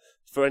player.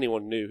 For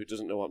anyone new who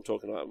doesn't know what I'm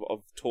talking about, I'm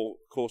of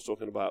course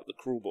talking about the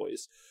Cruel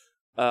Boys.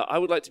 I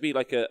would like to be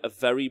like a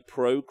very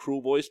pro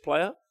Cruel Boys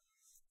player.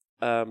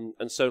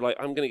 And so like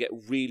I'm going to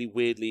get really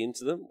weirdly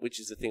into them, which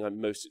is the thing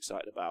I'm most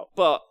excited about.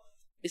 But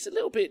it's a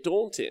little bit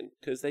daunting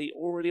because they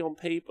already on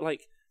paper,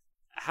 like,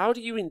 how do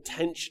you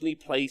intentionally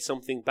play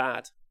something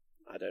bad?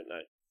 I don't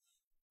know.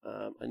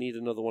 I need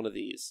another one of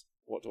these.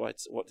 What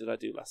did I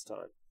do last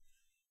time?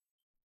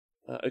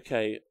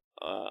 Okay,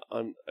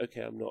 I'm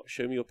not.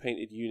 Show me your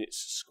painted units,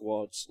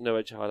 squads, no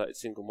edge highlighted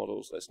single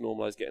models. Let's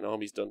normalize getting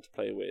armies done to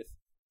play with.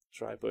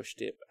 Try bush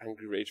dip,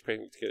 angry rage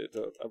painting to get it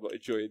done. I'm not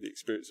enjoying the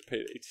experience of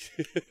painting.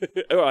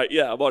 Alright,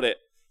 yeah, I'm on it.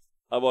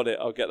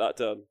 I'll get that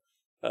done.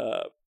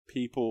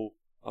 People,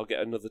 I'll get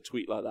another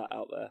tweet like that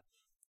out there.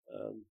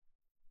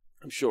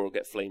 I'm sure I'll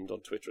get flamed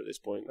on Twitter at this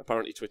point.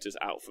 Apparently Twitter's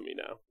out for me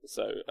now.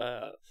 So,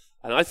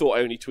 and I thought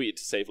I only tweeted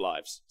to save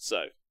lives.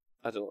 So,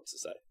 I don't know what to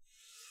say.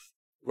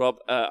 Rob,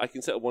 I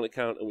can set up one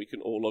account and we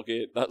can all log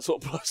in. That's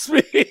what plus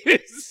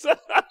means.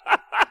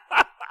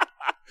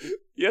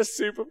 Yes,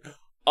 super.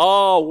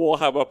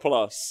 Warhammer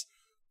Plus.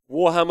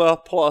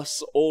 Warhammer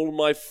Plus, all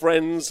my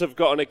friends have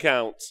got an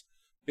account.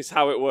 Is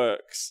how it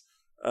works.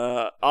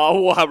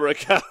 Warhammer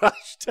account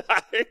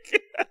hashtag.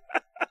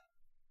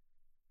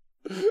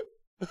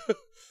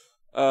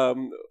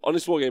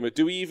 Honest Wargamer,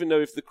 do we even know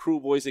if the Cruel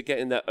Boys are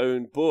getting their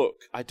own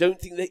book? I don't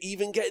think they're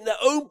even getting their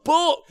own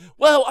book.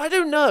 Well, I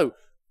don't know.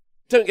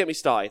 Don't get me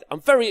started.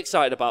 I'm very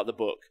excited about the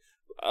book,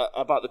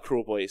 about the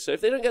Cruel Boys. So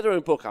if they don't get their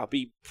own book, I'll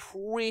be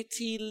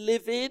pretty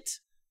livid.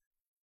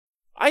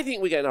 I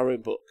think we're getting our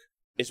own book,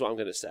 is what I'm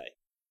going to say.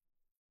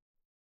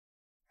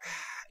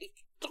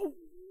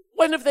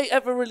 When have they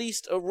ever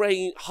released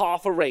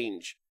half a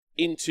range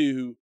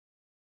into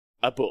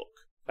a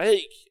book?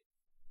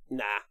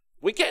 Nah.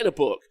 We're getting a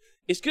book.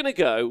 It's going to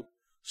go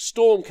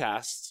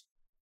Stormcast,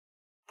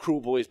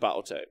 Cruel Boys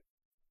Battletome.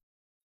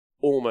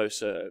 Almost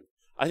certain.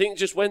 I think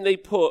just when they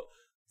put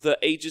the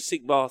Age of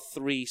Sigmar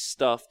 3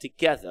 stuff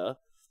together,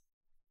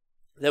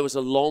 there was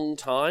a long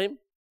time,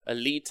 a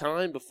lead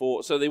time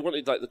before. So they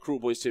wanted like the Cruel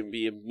Boys to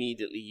be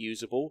immediately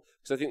usable.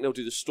 Because I think they'll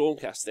do the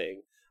Stormcast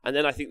thing. And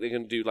then I think they're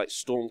going to do like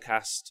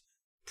Stormcast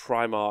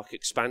Primarch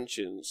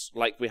expansions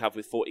like we have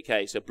with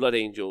 40k. So Blood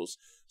Angels.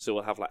 So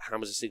we'll have like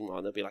Hammers of Sigmar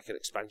and there'll be like an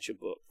expansion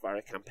book via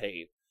a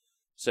campaign.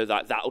 So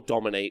that'll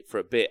dominate for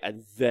a bit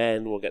and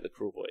then we'll get the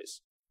Cruel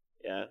Boys.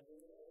 Yeah.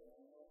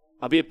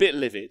 I'll be a bit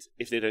livid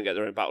if they don't get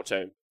their own battle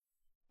tome.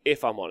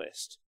 If I'm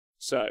honest.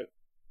 So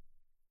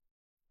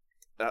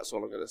that's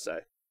all I'm going to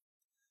say.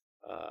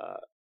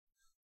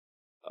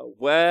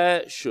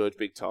 Where should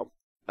Big Tom,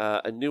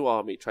 a new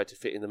army, try to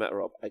fit in the meta,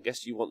 Rob? I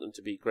guess you want them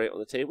to be great on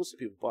the table so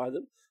people buy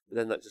them, but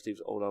then that just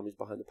leaves old armies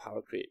behind the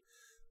power creep.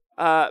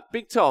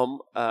 Big Tom,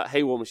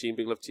 hey War Machine,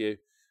 big love to you.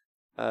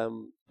 I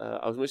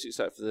was most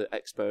excited for the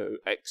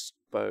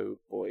Expo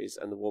boys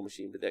and the War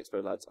Machine, but the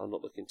Expo lads are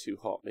not looking too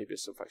hot. Maybe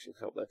some faction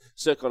help there.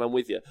 Circon, I'm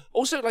with you.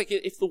 Also, like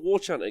if the War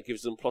Chanter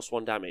gives them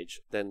 +1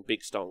 damage, then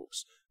big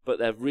stonks. But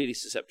they're really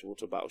susceptible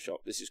to a battle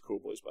shock. This is Cruel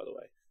Boys, by the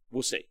way.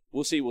 We'll see.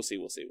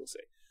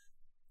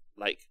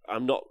 Like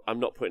I'm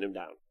not putting them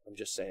down. I'm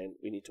just saying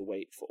we need to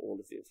wait for all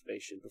of the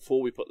information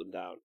before we put them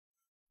down.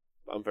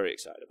 But I'm very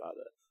excited about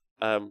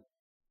that.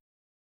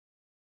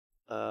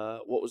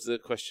 What was the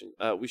question?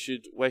 Where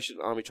should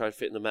an army try and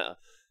fit in the meta?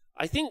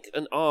 I think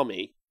an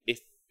army,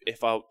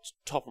 if I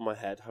top of my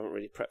head, haven't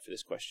really prepped for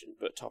this question,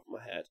 but top of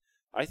my head,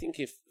 I think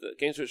if the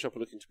Games Workshop are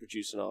looking to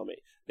produce an army,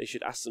 they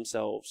should ask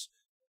themselves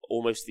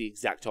almost the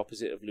exact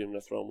opposite of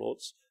Lumina Throne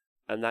Lords,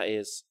 and that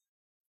is,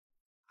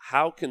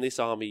 how can this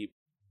army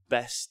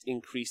best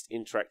increase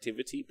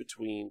interactivity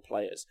between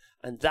players?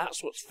 And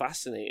that's what's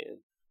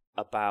fascinating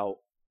about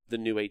the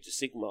new Age of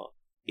Sigmar,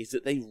 is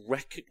that they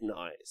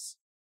recognize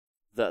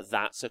that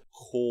that's a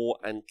core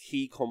and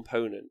key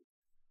component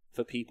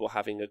for people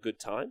having a good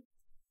time.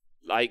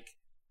 Like,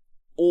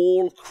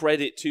 all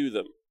credit to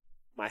them.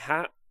 My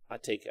hat, I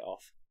take it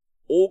off.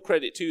 All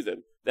credit to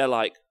them. They're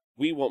like,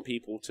 we want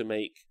to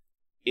make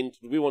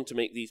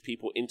these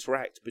people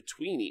interact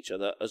between each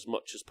other as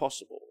much as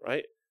possible,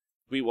 right?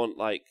 We want,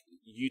 like,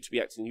 you to be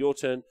acting your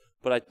turn,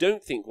 but I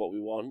don't think what we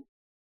want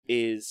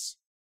is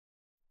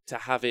to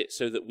have it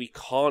so that we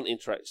can't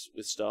interact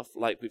with stuff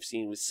like we've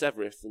seen with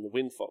Severith and the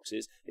Wind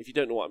Foxes. If you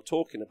don't know what I'm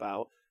talking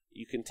about,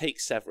 you can take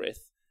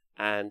Severith,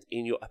 and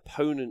in your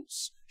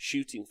opponent's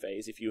shooting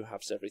phase, if you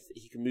have Severith,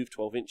 he can move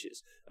 12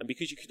 inches. And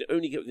because you can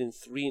only get within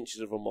 3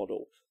 inches of a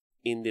model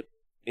in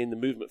the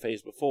movement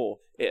phase before,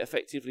 it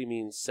effectively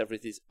means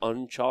Severith is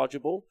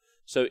unchargeable.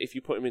 So if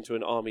you put him into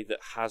an army that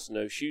has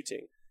no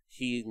shooting,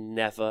 he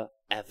never,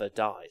 ever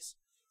dies.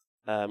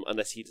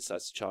 Unless he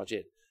decides to charge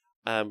in.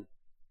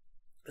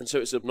 And so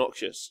it's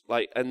obnoxious.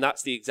 And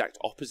that's the exact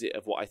opposite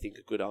of what I think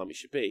a good army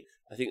should be.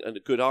 I think a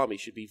good army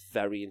should be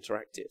very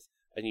interactive.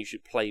 And you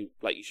should play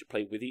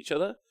with each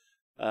other.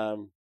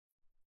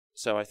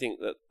 So I think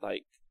that,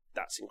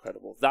 that's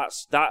incredible.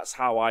 That's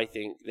how I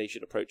think they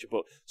should approach a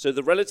book. So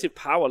the relative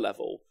power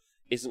level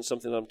isn't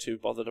something I'm too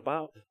bothered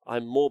about.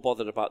 I'm more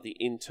bothered about the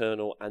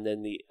internal and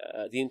then the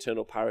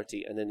internal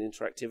parity and then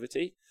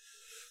interactivity.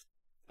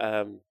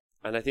 And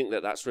I think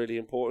that's really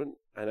important.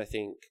 And I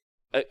think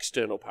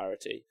external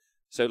parity.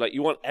 So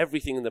you want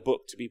everything in the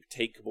book to be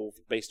takeable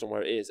based on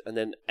where it is, and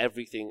then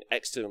everything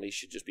externally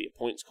should just be a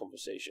points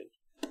conversation,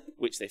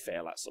 which they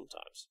fail at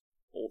sometimes,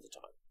 all the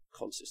time,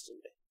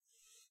 consistently.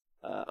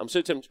 I'm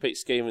so tempted to pick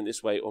Skaven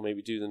this way, or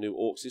maybe do the new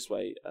Orcs this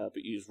way,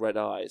 but use Red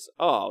Eyes.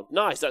 Oh,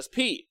 nice, that's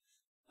Pete.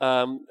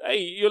 Hey,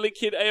 your little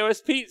kid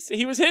AOS Pete,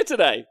 he was here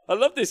today. I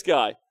love this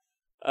guy.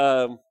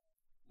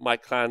 My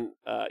clan,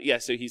 yeah,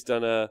 so he's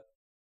done a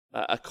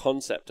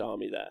concept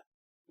army there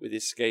with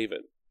his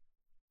Skaven.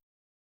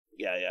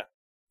 Yeah, yeah.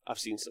 I've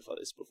seen stuff like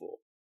this before.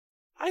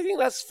 I think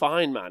that's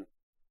fine, man.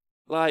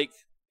 Like,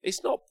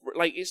 it's not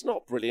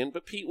brilliant,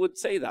 but Pete would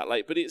say that.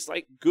 Like, but it's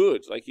like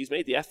good. Like, he's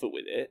made the effort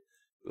with it.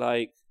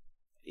 Like,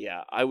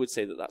 yeah, I would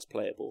say that that's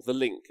playable. The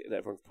link that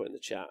everyone's put in the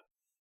chat.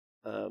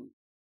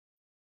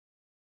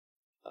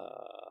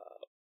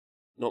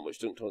 Not much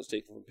dunk time's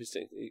taken from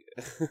Piston.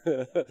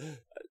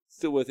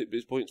 Still worth it, but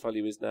his points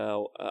value is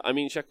now. I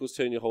mean, Shackles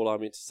turn your whole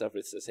army into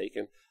Severus has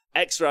taken.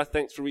 Extra,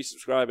 thanks for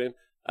resubscribing.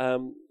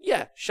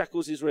 Yeah,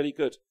 Shackles is really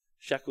good.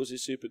 Shackles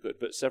is super good,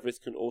 but Severus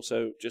can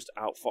also just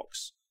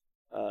outfox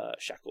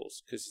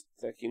Shackles because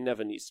like, he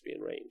never needs to be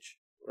in range,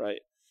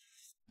 right?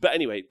 But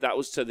anyway, that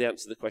was the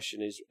answer to the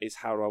question is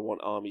how do I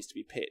want armies to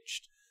be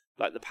pitched?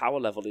 Like the power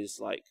level is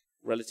like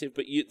relative,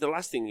 but the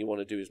last thing you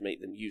want to do is make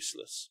them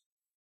useless.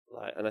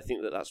 Right? And I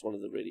think that that's one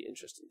of the really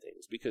interesting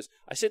things because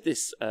I said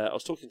this. I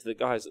was talking to the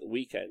guys at the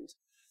weekend.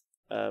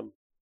 I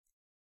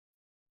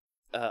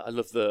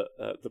love the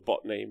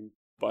bot name,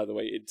 by the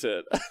way,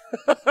 intern.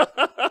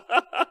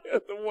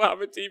 The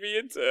Warhammer TV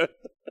intern.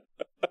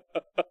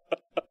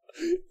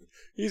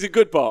 He's a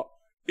good bot.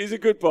 He's a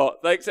good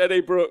bot. Thanks,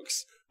 N.A.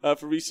 Brooks,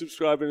 for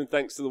resubscribing, and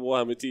thanks to the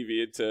Warhammer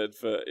TV intern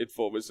for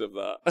informing us of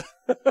that.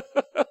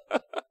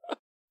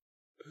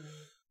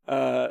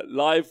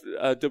 Live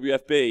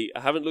WFB. I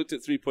haven't looked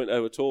at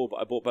 3.0 at all, but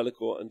I bought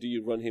Be'lakor, and do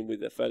you run him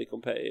with a fairly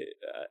competitive?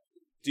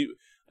 Do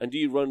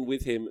you run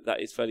with him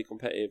that is fairly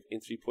competitive in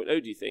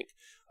 3.0? Do you think?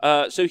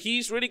 So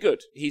he's really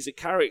good. He's a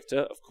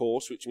character, of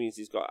course, which means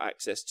he's got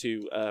access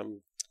to.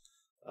 Oh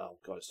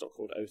god, it's not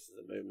called Oath at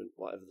the moment.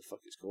 Whatever the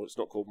fuck it's called. It's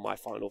not called My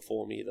Final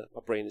Form either.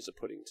 My brain is a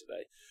pudding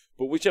today.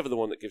 But whichever the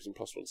one that gives him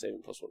 +1 save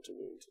and +1 to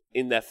wound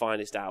in their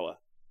finest hour.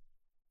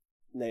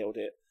 Nailed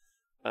it.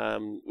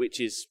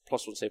 Which is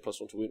 +1 save,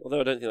 +1 to wound.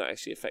 Although I don't think that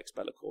actually affects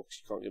Be'lakor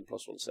because you can't give him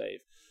 +1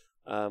 save.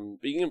 But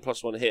you can give him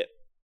 +1 hit.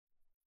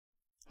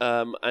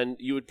 And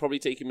you would probably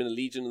take him in a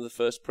Legion of the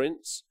First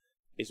Prince,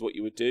 is what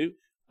you would do.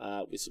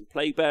 With some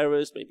Plague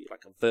Bearers, maybe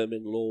like a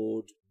Vermin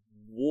Lord,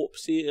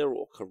 Warpseer,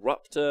 or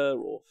Corruptor,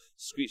 or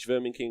Screech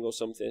Vermin King, or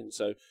something.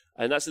 So,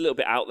 and that's a little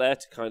bit out there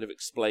to kind of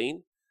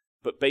explain.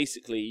 But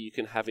basically, you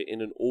can have it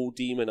in an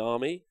all-demon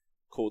army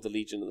called the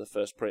Legion of the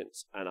First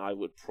Prince. And I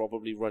would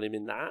probably run him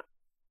in that.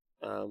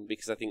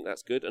 Because I think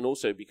that's good, and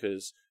also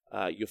because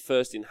your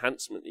first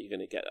enhancement that you're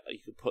going to get, you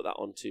could put that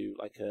onto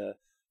like a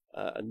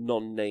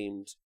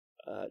non-named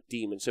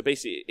demon. So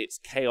basically, it's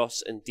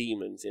chaos and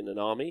demons in an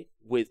army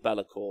with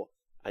Be'lakor,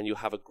 and you'll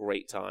have a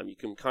great time. You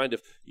can kind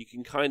of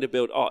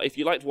build. Oh, if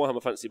you liked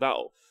Warhammer Fantasy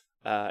Battle,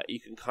 you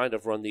can kind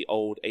of run the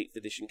old 8th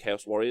edition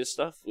Chaos Warriors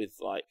stuff with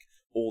like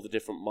all the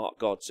different Mark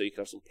Gods. So you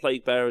can have some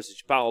Plague Bearers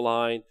as your battle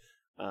line.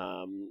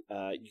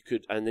 You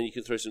could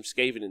throw some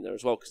Skaven in there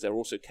as well because they're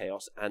also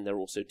chaos and they're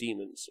also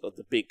demons of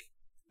the big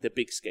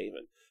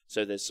Skaven.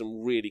 So there's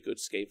some really good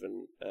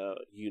Skaven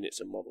units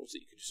and models that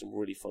you could do some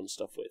really fun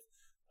stuff with.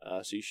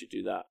 So you should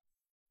do that.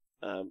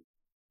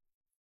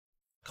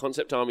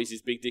 Concept armies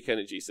is big dick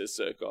energy, says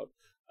Sir God.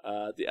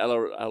 The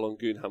Elon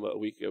Goonhammer a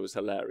week ago was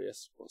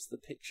hilarious. What's the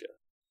picture?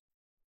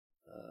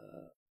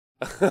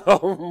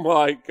 Oh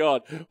my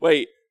god!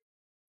 Wait,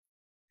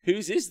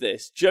 whose is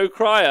this? Joe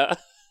Cryer.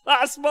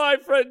 That's my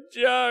friend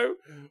Joe.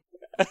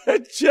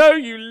 Joe,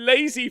 you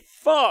lazy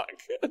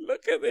fuck.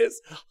 Look at this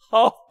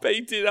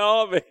half-painted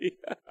army.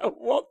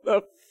 What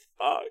the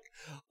fuck?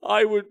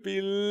 I would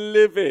be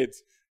livid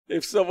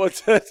if someone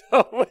turned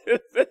up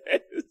with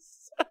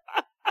this.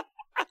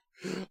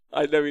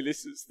 I know he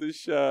listens to the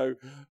show.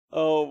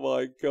 Oh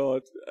my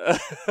god.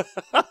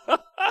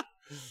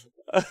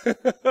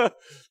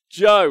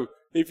 Joe,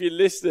 if you're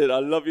listening, I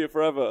love you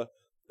forever.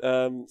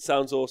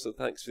 Sounds awesome.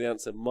 Thanks for the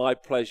answer. My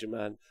pleasure,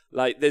 man.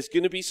 Like, there's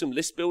going to be some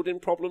list building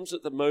problems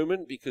at the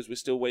moment because we're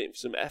still waiting for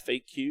some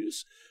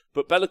FAQs.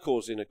 But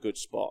Be'lakor's in a good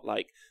spot.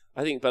 Like,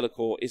 I think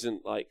Be'lakor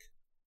isn't like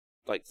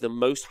the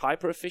most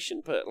hyper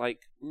efficient, but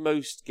like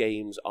most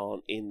games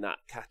aren't in that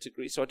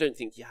category. So I don't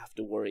think you have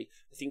to worry.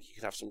 I think you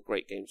could have some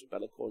great games with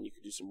Be'lakor and you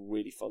could do some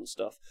really fun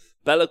stuff.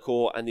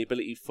 Be'lakor and the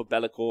ability for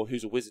Be'lakor,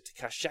 who's a wizard, to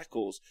cast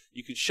shackles,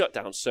 you could shut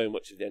down so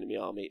much of the enemy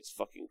army. It's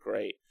fucking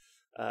great.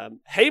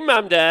 Hey,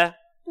 Mamdare.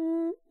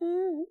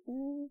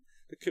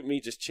 Look at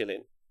me just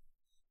chilling.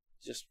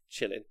 Just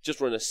chilling. Just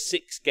run a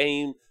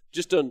 6-game.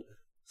 Just done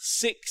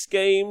 6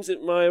 games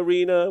at my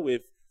arena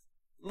with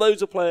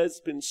loads of players. It's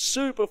been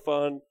super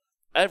fun.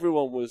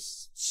 Everyone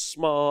was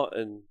smart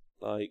and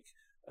like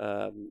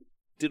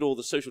did all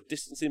the social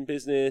distancing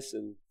business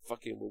and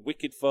fucking were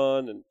wicked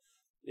fun and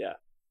yeah.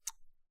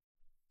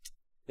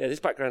 Yeah, this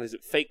background is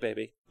fake,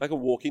 baby. I can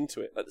walk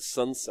into it like the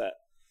sunset.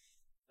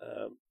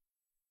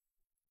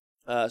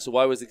 So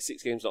why was the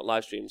 6 games not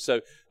live streamed?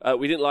 So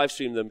we didn't live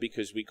stream them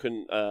because we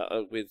couldn't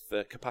with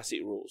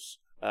capacity rules.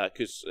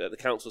 Because the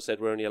council said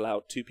we're only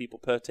allowed 2 people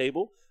per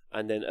table,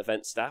 and then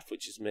event staff,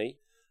 which is me.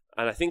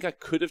 And I think I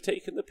could have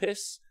taken the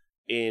piss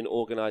in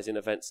organising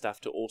event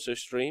staff to also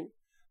stream,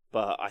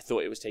 but I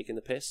thought it was taking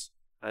the piss.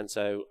 and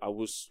so I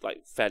was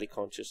like fairly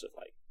conscious of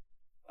like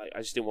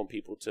I just didn't want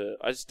people to.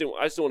 I just don't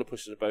want to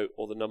push the boat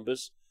or the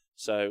numbers.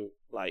 So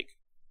like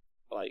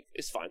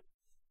it's fine.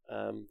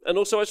 And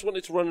also I just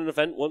wanted to run an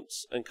event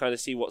once and kind of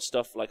see what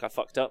stuff like I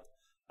fucked up,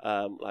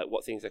 like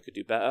what things I could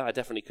do better. I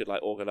definitely could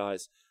like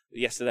organize.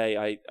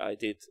 Yesterday I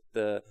did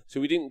so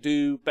we didn't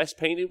do best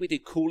painted. We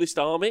did coolest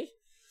army,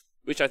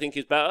 which I think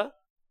is better.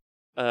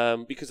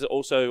 Because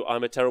also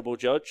I'm a terrible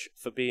judge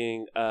for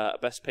being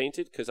best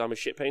painted because I'm a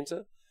shit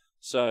painter.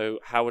 So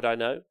how would I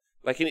know?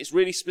 Like, and it's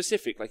really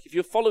specific. Like, if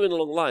you're following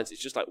along lines,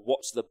 it's just like,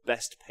 what's the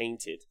best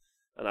painted?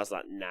 And I was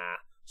like, nah.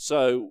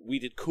 So we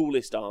did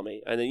coolest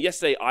army. And then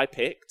yesterday I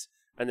picked.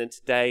 And then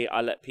today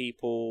I let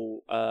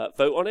people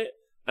vote on it.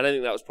 And I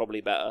think that was probably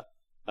better.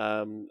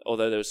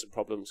 Although there were some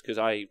problems because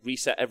I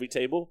reset every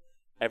table,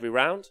 every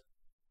round.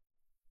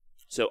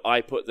 So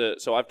I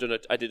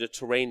did a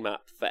terrain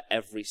map for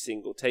every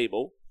single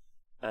table.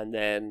 And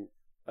then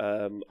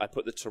I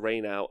put the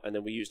terrain out, and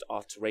then we used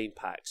our terrain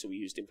pack. So we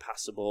used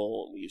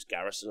impassable, and we used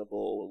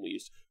garrisonable, and we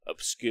used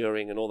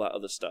obscuring, and all that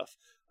other stuff,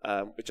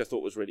 which I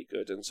thought was really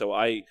good. And so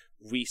I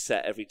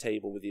reset every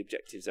table with the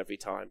objectives every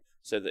time,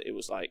 so that it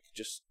was like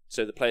just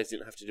so the players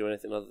didn't have to do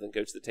anything other than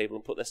go to the table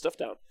and put their stuff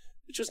down,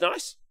 which was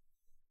nice.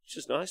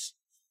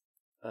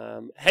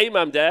 Hey,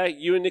 Mam Dare,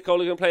 you and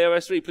Nicole are going to play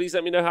OS3. Please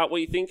let me know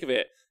what you think of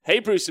it. Hey,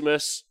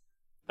 Brucimus,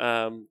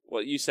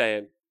 what are you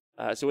saying?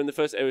 So in the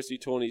first OS3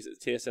 tourneys at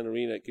the TSN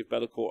Arena, give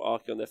Bellacore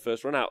Archie on their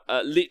first run out.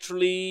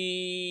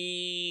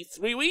 Literally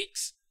 3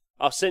 weeks?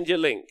 I'll send you a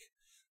link.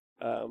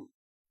 By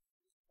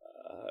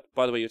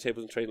the way, your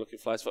tables and terrain looking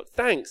fly as fuck.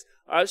 Thanks.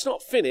 It's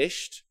not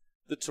finished,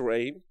 the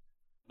terrain.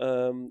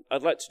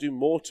 I'd like to do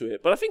more to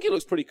it, but I think it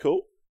looks pretty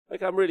cool.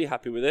 Like, I'm really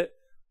happy with it.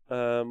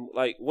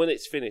 Like, when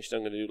it's finished,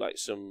 I'm going to do, like,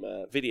 some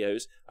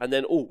videos. And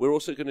then, we're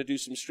also going to do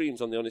some streams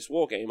on the Honest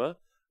Wargamer,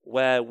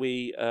 where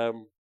we, where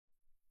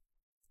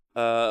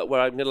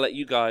I'm going to let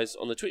you guys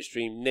on the Twitch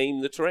stream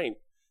name the terrain.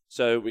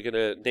 So we're going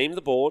to name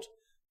the board,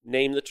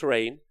 name the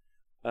terrain,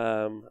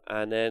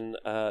 and then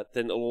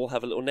it'll all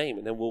have a little name,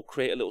 and then we'll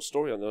create a little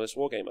story on the Honest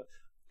Wargamer,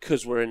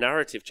 because we're a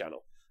narrative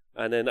channel.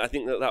 And then I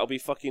think that'll be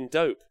fucking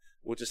dope.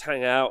 We'll just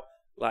hang out,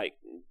 like,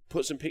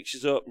 put some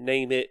pictures up,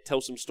 name it, tell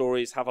some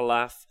stories, have a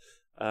laugh.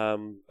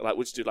 Like,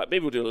 we'll just do, like,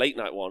 maybe we'll do a late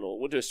night one, or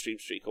we'll do a stream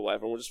streak or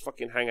whatever, and we'll just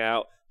fucking hang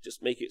out,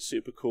 just make it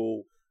super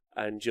cool,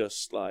 and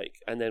just, like,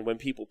 and then when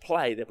people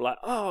play, they'll be like,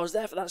 oh, I was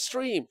there for that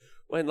stream,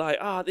 when, like,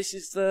 this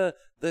is the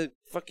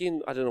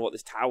fucking, I don't know what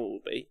this tower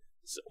will be,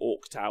 it's an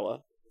Orc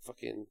Tower,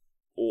 fucking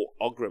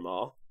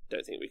Ogrimmar,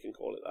 don't think we can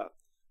call it that,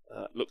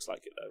 looks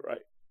like it though,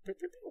 right?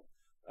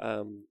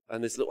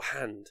 And there's a little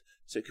hand,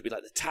 so it could be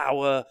like the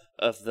Tower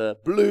of the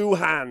Blue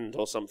Hand,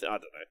 or something, I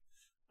don't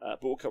know,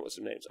 but we'll come up with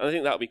some names, and I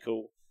think that'll be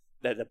cool.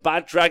 They're the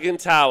Bad Dragon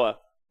Tower.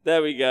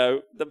 There we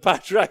go. The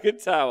Bad Dragon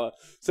Tower.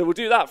 So we'll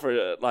do that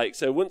for,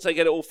 so once I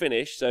get it all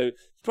finished, so it's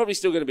probably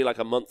still going to be like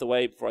a month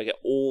away before I get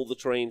all the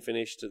terrain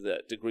finished to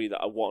the degree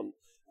that I want.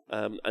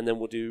 And then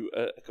we'll do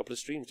a couple of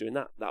streams doing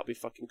that. That'll be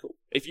fucking cool.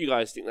 If you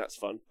guys think that's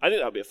fun. I think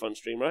that'll be a fun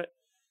stream, right?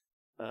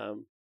 How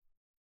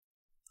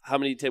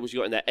many tables you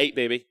got in there? 8,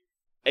 baby.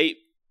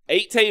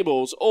 8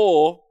 tables,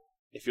 or,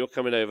 if you're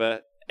coming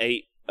over,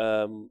 8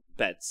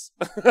 beds.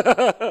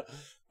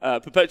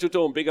 Perpetual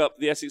Dawn, big up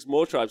the Essex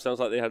Moor Tribe. Sounds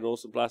like they had an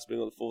awesome blast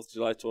being on the 4th of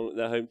July tournament in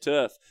their home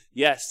turf.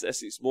 Yes,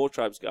 Essex Moor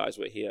Tribes guys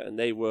were here, and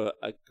they were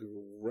a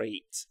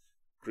great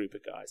group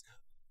of guys.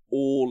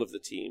 All of the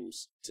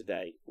teams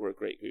today were a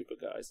great group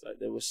of guys. Like,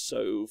 they were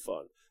so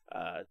fun.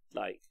 I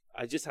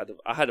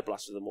had a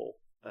blast with them all,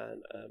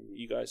 and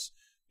you guys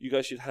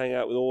should hang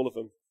out with all of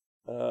them.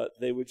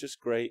 They were just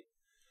great.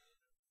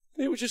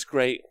 Is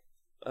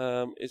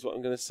what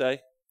I'm going to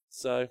say.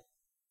 So,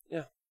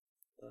 yeah.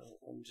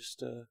 I'm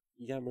just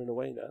yammering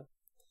away now,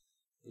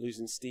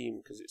 losing steam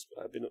because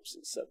I've been up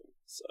since 7.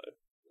 So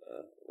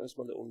where's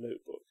my little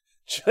notebook?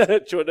 Do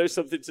you want to know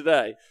something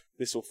today?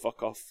 This will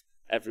fuck off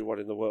everyone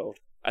in the world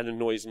and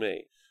annoys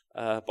me.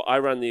 But I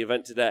ran the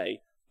event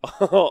today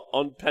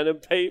on pen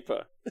and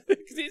paper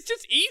because it's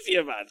just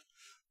easier, man.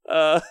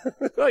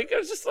 Like, I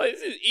was just like,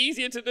 this is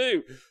easier to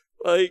do.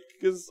 Like,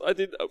 because I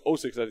didn't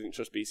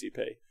trust BCP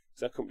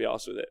because I couldn't be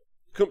arsed with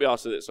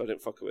it. So I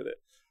didn't fuck with it.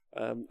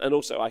 And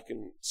also, I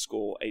can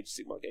score Age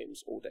of Sigmar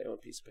games all day on a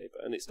piece of paper,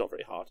 and it's not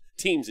very hard.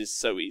 Teams is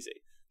so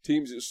easy.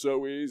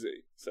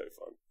 So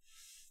fun.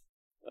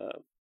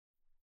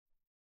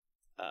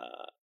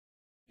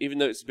 Even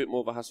though it's a bit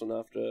more of a hassle now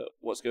after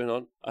what's going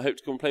on, I hope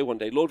to come and play one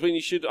day. Lord Wing,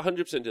 you should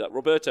 100% do that.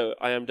 Roberto,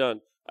 I am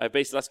done. I have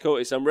based last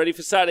quarter, so I'm ready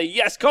for Saturday.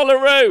 Yes,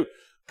 Colorado!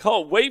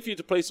 Can't wait for you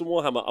to play some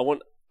Warhammer. I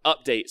want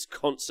updates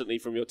constantly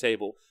from your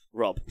table.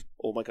 Rob,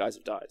 all my guys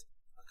have died.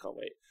 I can't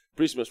wait.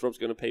 Bruce Rob's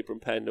going to paper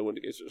and pen. No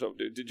wonder goes to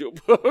doing digital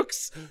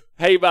books.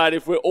 Hey man,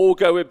 if we're all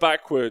going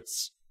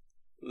backwards,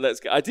 let's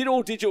go. I did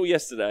all digital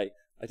yesterday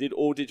for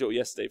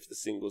the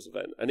singles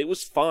event, and it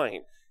was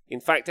fine. In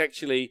fact,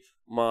 actually,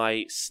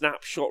 my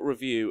snapshot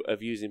review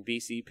of using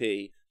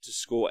BCP to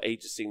score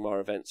Age of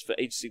Sigmar events for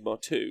Age of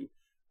Sigmar 2,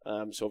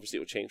 so obviously it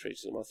would change for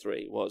Age of Sigmar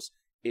 3, was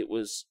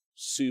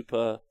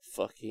super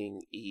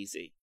fucking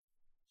easy.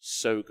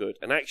 so good.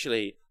 And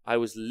actually, I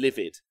was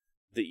livid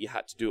that you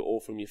had to do it all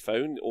from your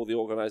phone, all the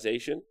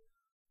organization.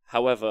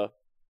 However,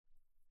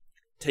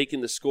 taking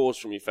the scores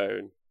from your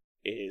phone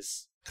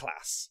is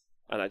class.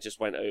 And I just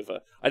went over.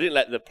 I didn't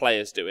let the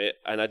players do it,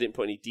 and I didn't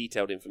put any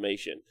detailed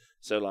information.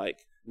 So,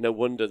 like, no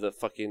wonder the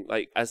fucking,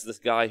 like, as this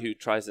guy who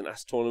tries and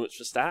asks tournaments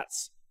for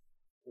stats,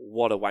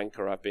 what a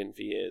wanker I've been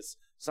for years.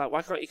 It's like,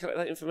 why can't you collect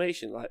that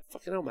information? Like,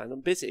 fucking hell, man,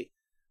 I'm busy.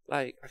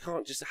 Like, I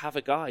can't just have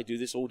a guy do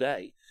this all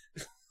day.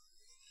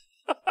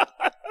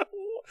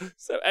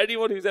 So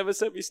anyone who's ever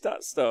sent me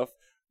stat stuff,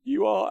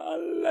 you are a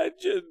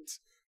legend.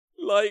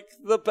 Like,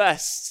 the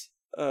best.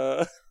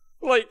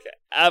 Like,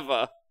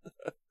 ever.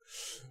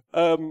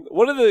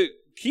 One of the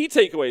key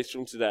takeaways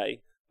from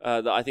today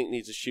that I think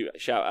needs a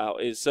shout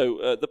out is,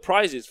 so the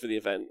prizes for the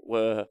event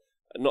were,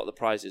 not the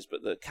prizes,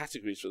 but the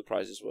categories for the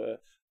prizes were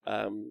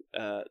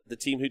the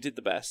team who did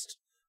the best,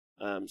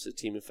 so the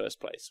team in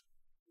first place,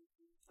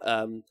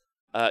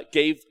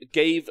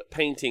 gave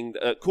painting,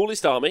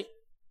 coolest army,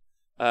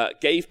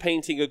 gave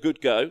painting a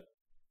good go,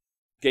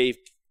 gave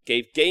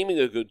gaming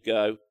a good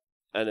go,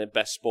 and then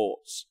best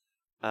sports,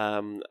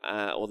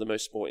 or the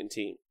most sporting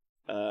team.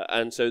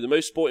 And so the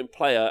most sporting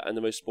player and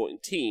the most sporting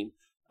team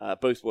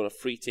both won a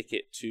free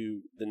ticket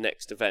to the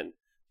next event,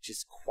 which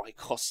is quite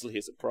costly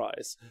as a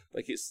prize.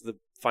 Like, it's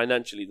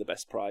financially the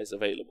best prize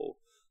available.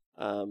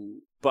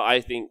 But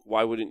I think,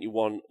 why wouldn't you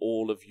want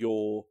all of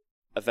your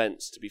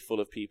events to be full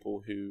of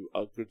people who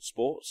are good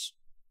sports?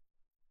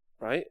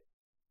 Right?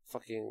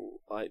 Fucking,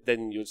 like,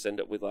 then you'd end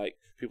up with, like,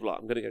 people like,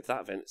 I'm going to go to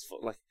that event. It's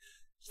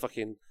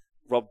fucking,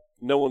 Rob,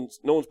 no one's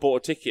bought a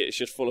ticket. It's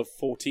just full of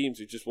 4 teams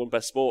who just won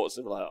best sports.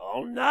 And we're like,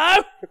 oh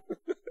no!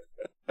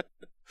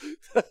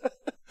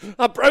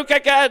 I broke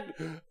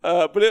again!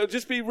 But it'll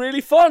just be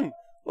really fun.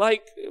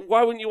 Like,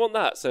 why wouldn't you want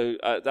that? So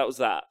that was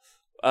that.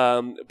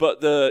 But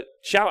the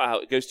shout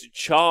out goes to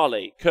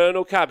Charlie,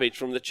 Colonel Cabbage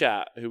from the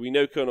chat, who we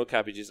know Colonel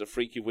Cabbage is a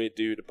freaky weird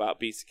dude about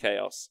Beast of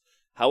Chaos.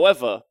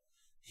 However,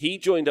 he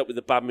joined up with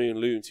the Bad Moon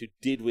Loons, who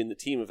did win the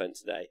team event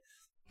today,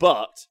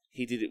 but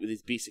he did it with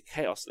his Beast of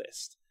Chaos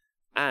list.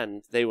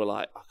 And they were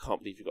like, I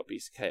can't believe you got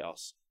Beast of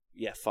Chaos.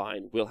 Yeah,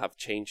 fine. We'll have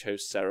Change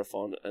Host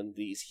Seraphon and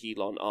these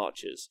Helon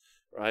archers,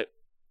 right?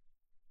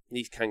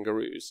 These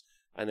kangaroos.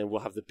 And then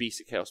we'll have the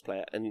Beast of Chaos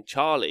player. And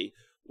Charlie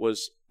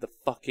was the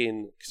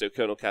fucking... So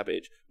Colonel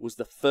Cabbage was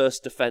the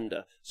first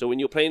defender. So when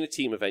you're playing a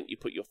team event, you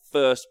put your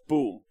first...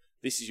 Boom.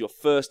 This is your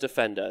first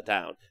defender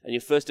down. And your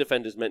first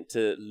defender's meant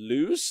to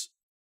lose.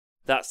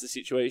 That's the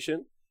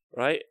situation,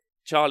 right?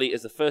 Charlie,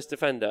 as the first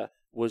defender,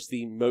 was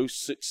the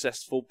most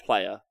successful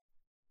player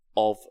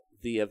of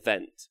the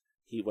event.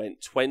 He went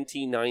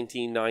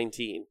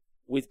 20-19-19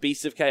 with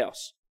Beasts of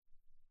Chaos.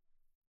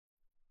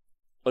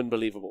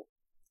 Unbelievable.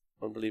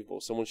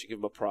 Unbelievable. Someone should give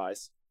him a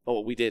prize.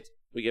 Oh, we did.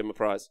 We gave him a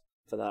prize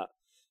for that.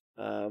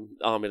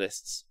 Army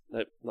lists.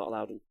 Nope, not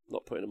allowed them.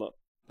 Not putting them up.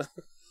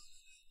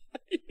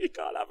 You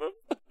can't have them.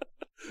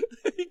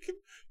 you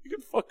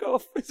can fuck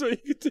off. Is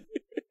what you can do.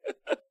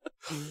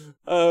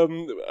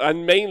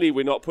 And mainly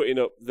we're not putting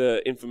up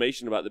the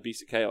information about the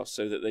Beast of Chaos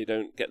so that they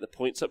don't get the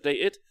points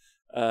updated.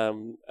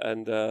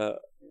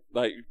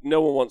 Like,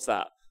 no one wants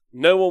that.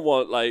 No one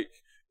wants, like,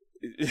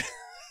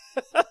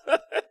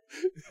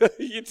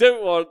 you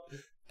don't want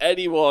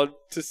anyone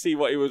to see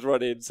what he was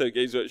running, so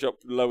Games Workshop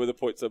lower the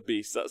points on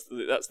Beast.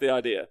 That's the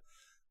idea.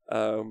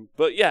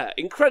 But yeah,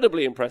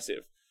 incredibly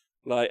impressive.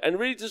 Like, and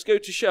really just go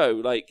to show,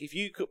 like, if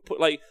you could put,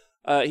 like,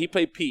 he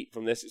played Pete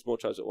from This Is More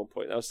Tribes at one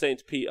point. I was saying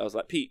to Pete, I was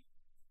like, Pete,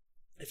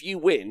 if you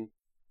win,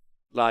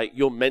 like,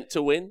 you're meant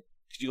to win,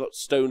 because you got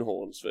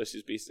Stonehorns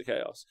versus Beast of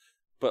Chaos.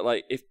 But,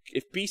 like,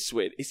 if Beasts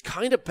win, it's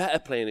kind of better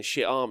playing a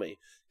shit army.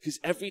 Because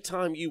every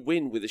time you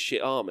win with a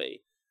shit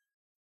army,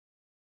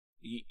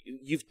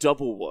 you've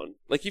double won.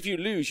 Like, if you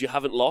lose, you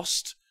haven't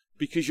lost.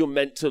 Because you're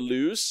meant to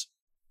lose.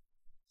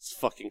 It's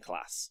fucking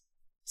class.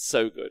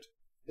 So good,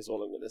 is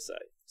all I'm going to say.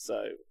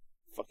 So,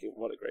 fucking,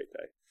 what a great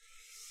day.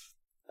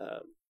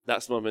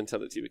 That's my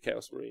mentality with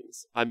Chaos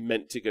Marines. I'm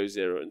meant to go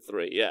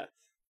 0-3, yeah.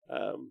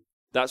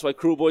 That's why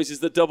Cruel Boys is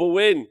the double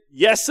win.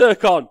 Yes,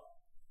 Sircon!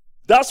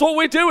 That's what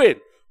we're doing!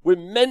 We're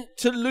meant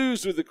to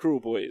lose with the Cruel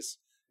Boys.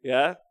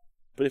 Yeah?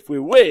 But if we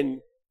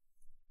win...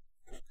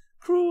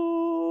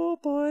 Cruel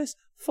Boys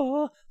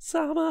for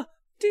summer.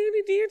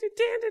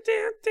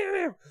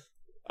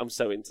 I'm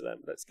so into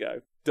them. Let's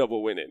go.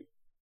 Double winning.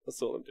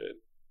 That's all I'm doing.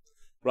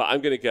 Right, I'm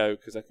going to go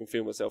because I can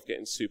feel myself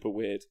getting super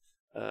weird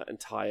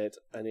and tired.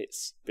 And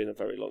it's been a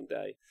very long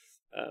day.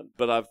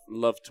 But I've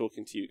loved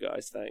talking to you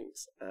guys.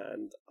 Thanks.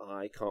 And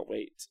I can't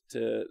wait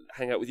to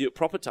hang out with you at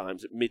proper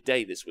times at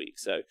midday this week.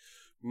 So...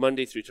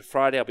 Monday through to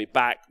Friday, I'll be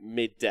back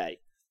midday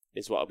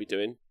is what I'll be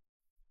doing.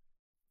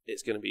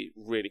 It's going to be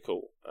really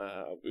cool.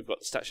 We've got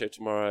the stat show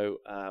tomorrow.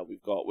 We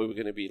were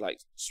going to be like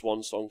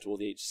swan song to all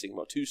the Age of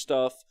Sigmar 2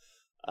 stuff.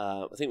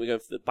 I think we're going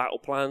for the battle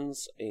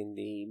plans in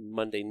the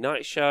Monday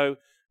night show.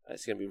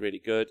 It's going to be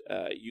really good.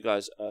 You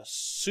guys are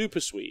super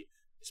sweet.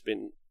 It's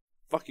been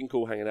fucking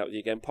cool hanging out with you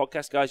again.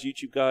 Podcast guys,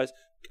 YouTube guys,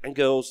 and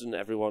girls, and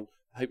everyone.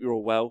 I hope you're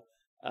all well.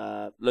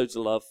 Loads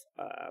of love.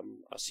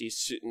 I'll see you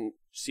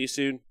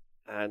soon,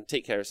 and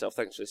take care of yourself.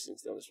 Thanks for listening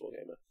to The Honest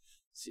Wargamer.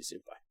 See you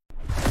soon. Bye.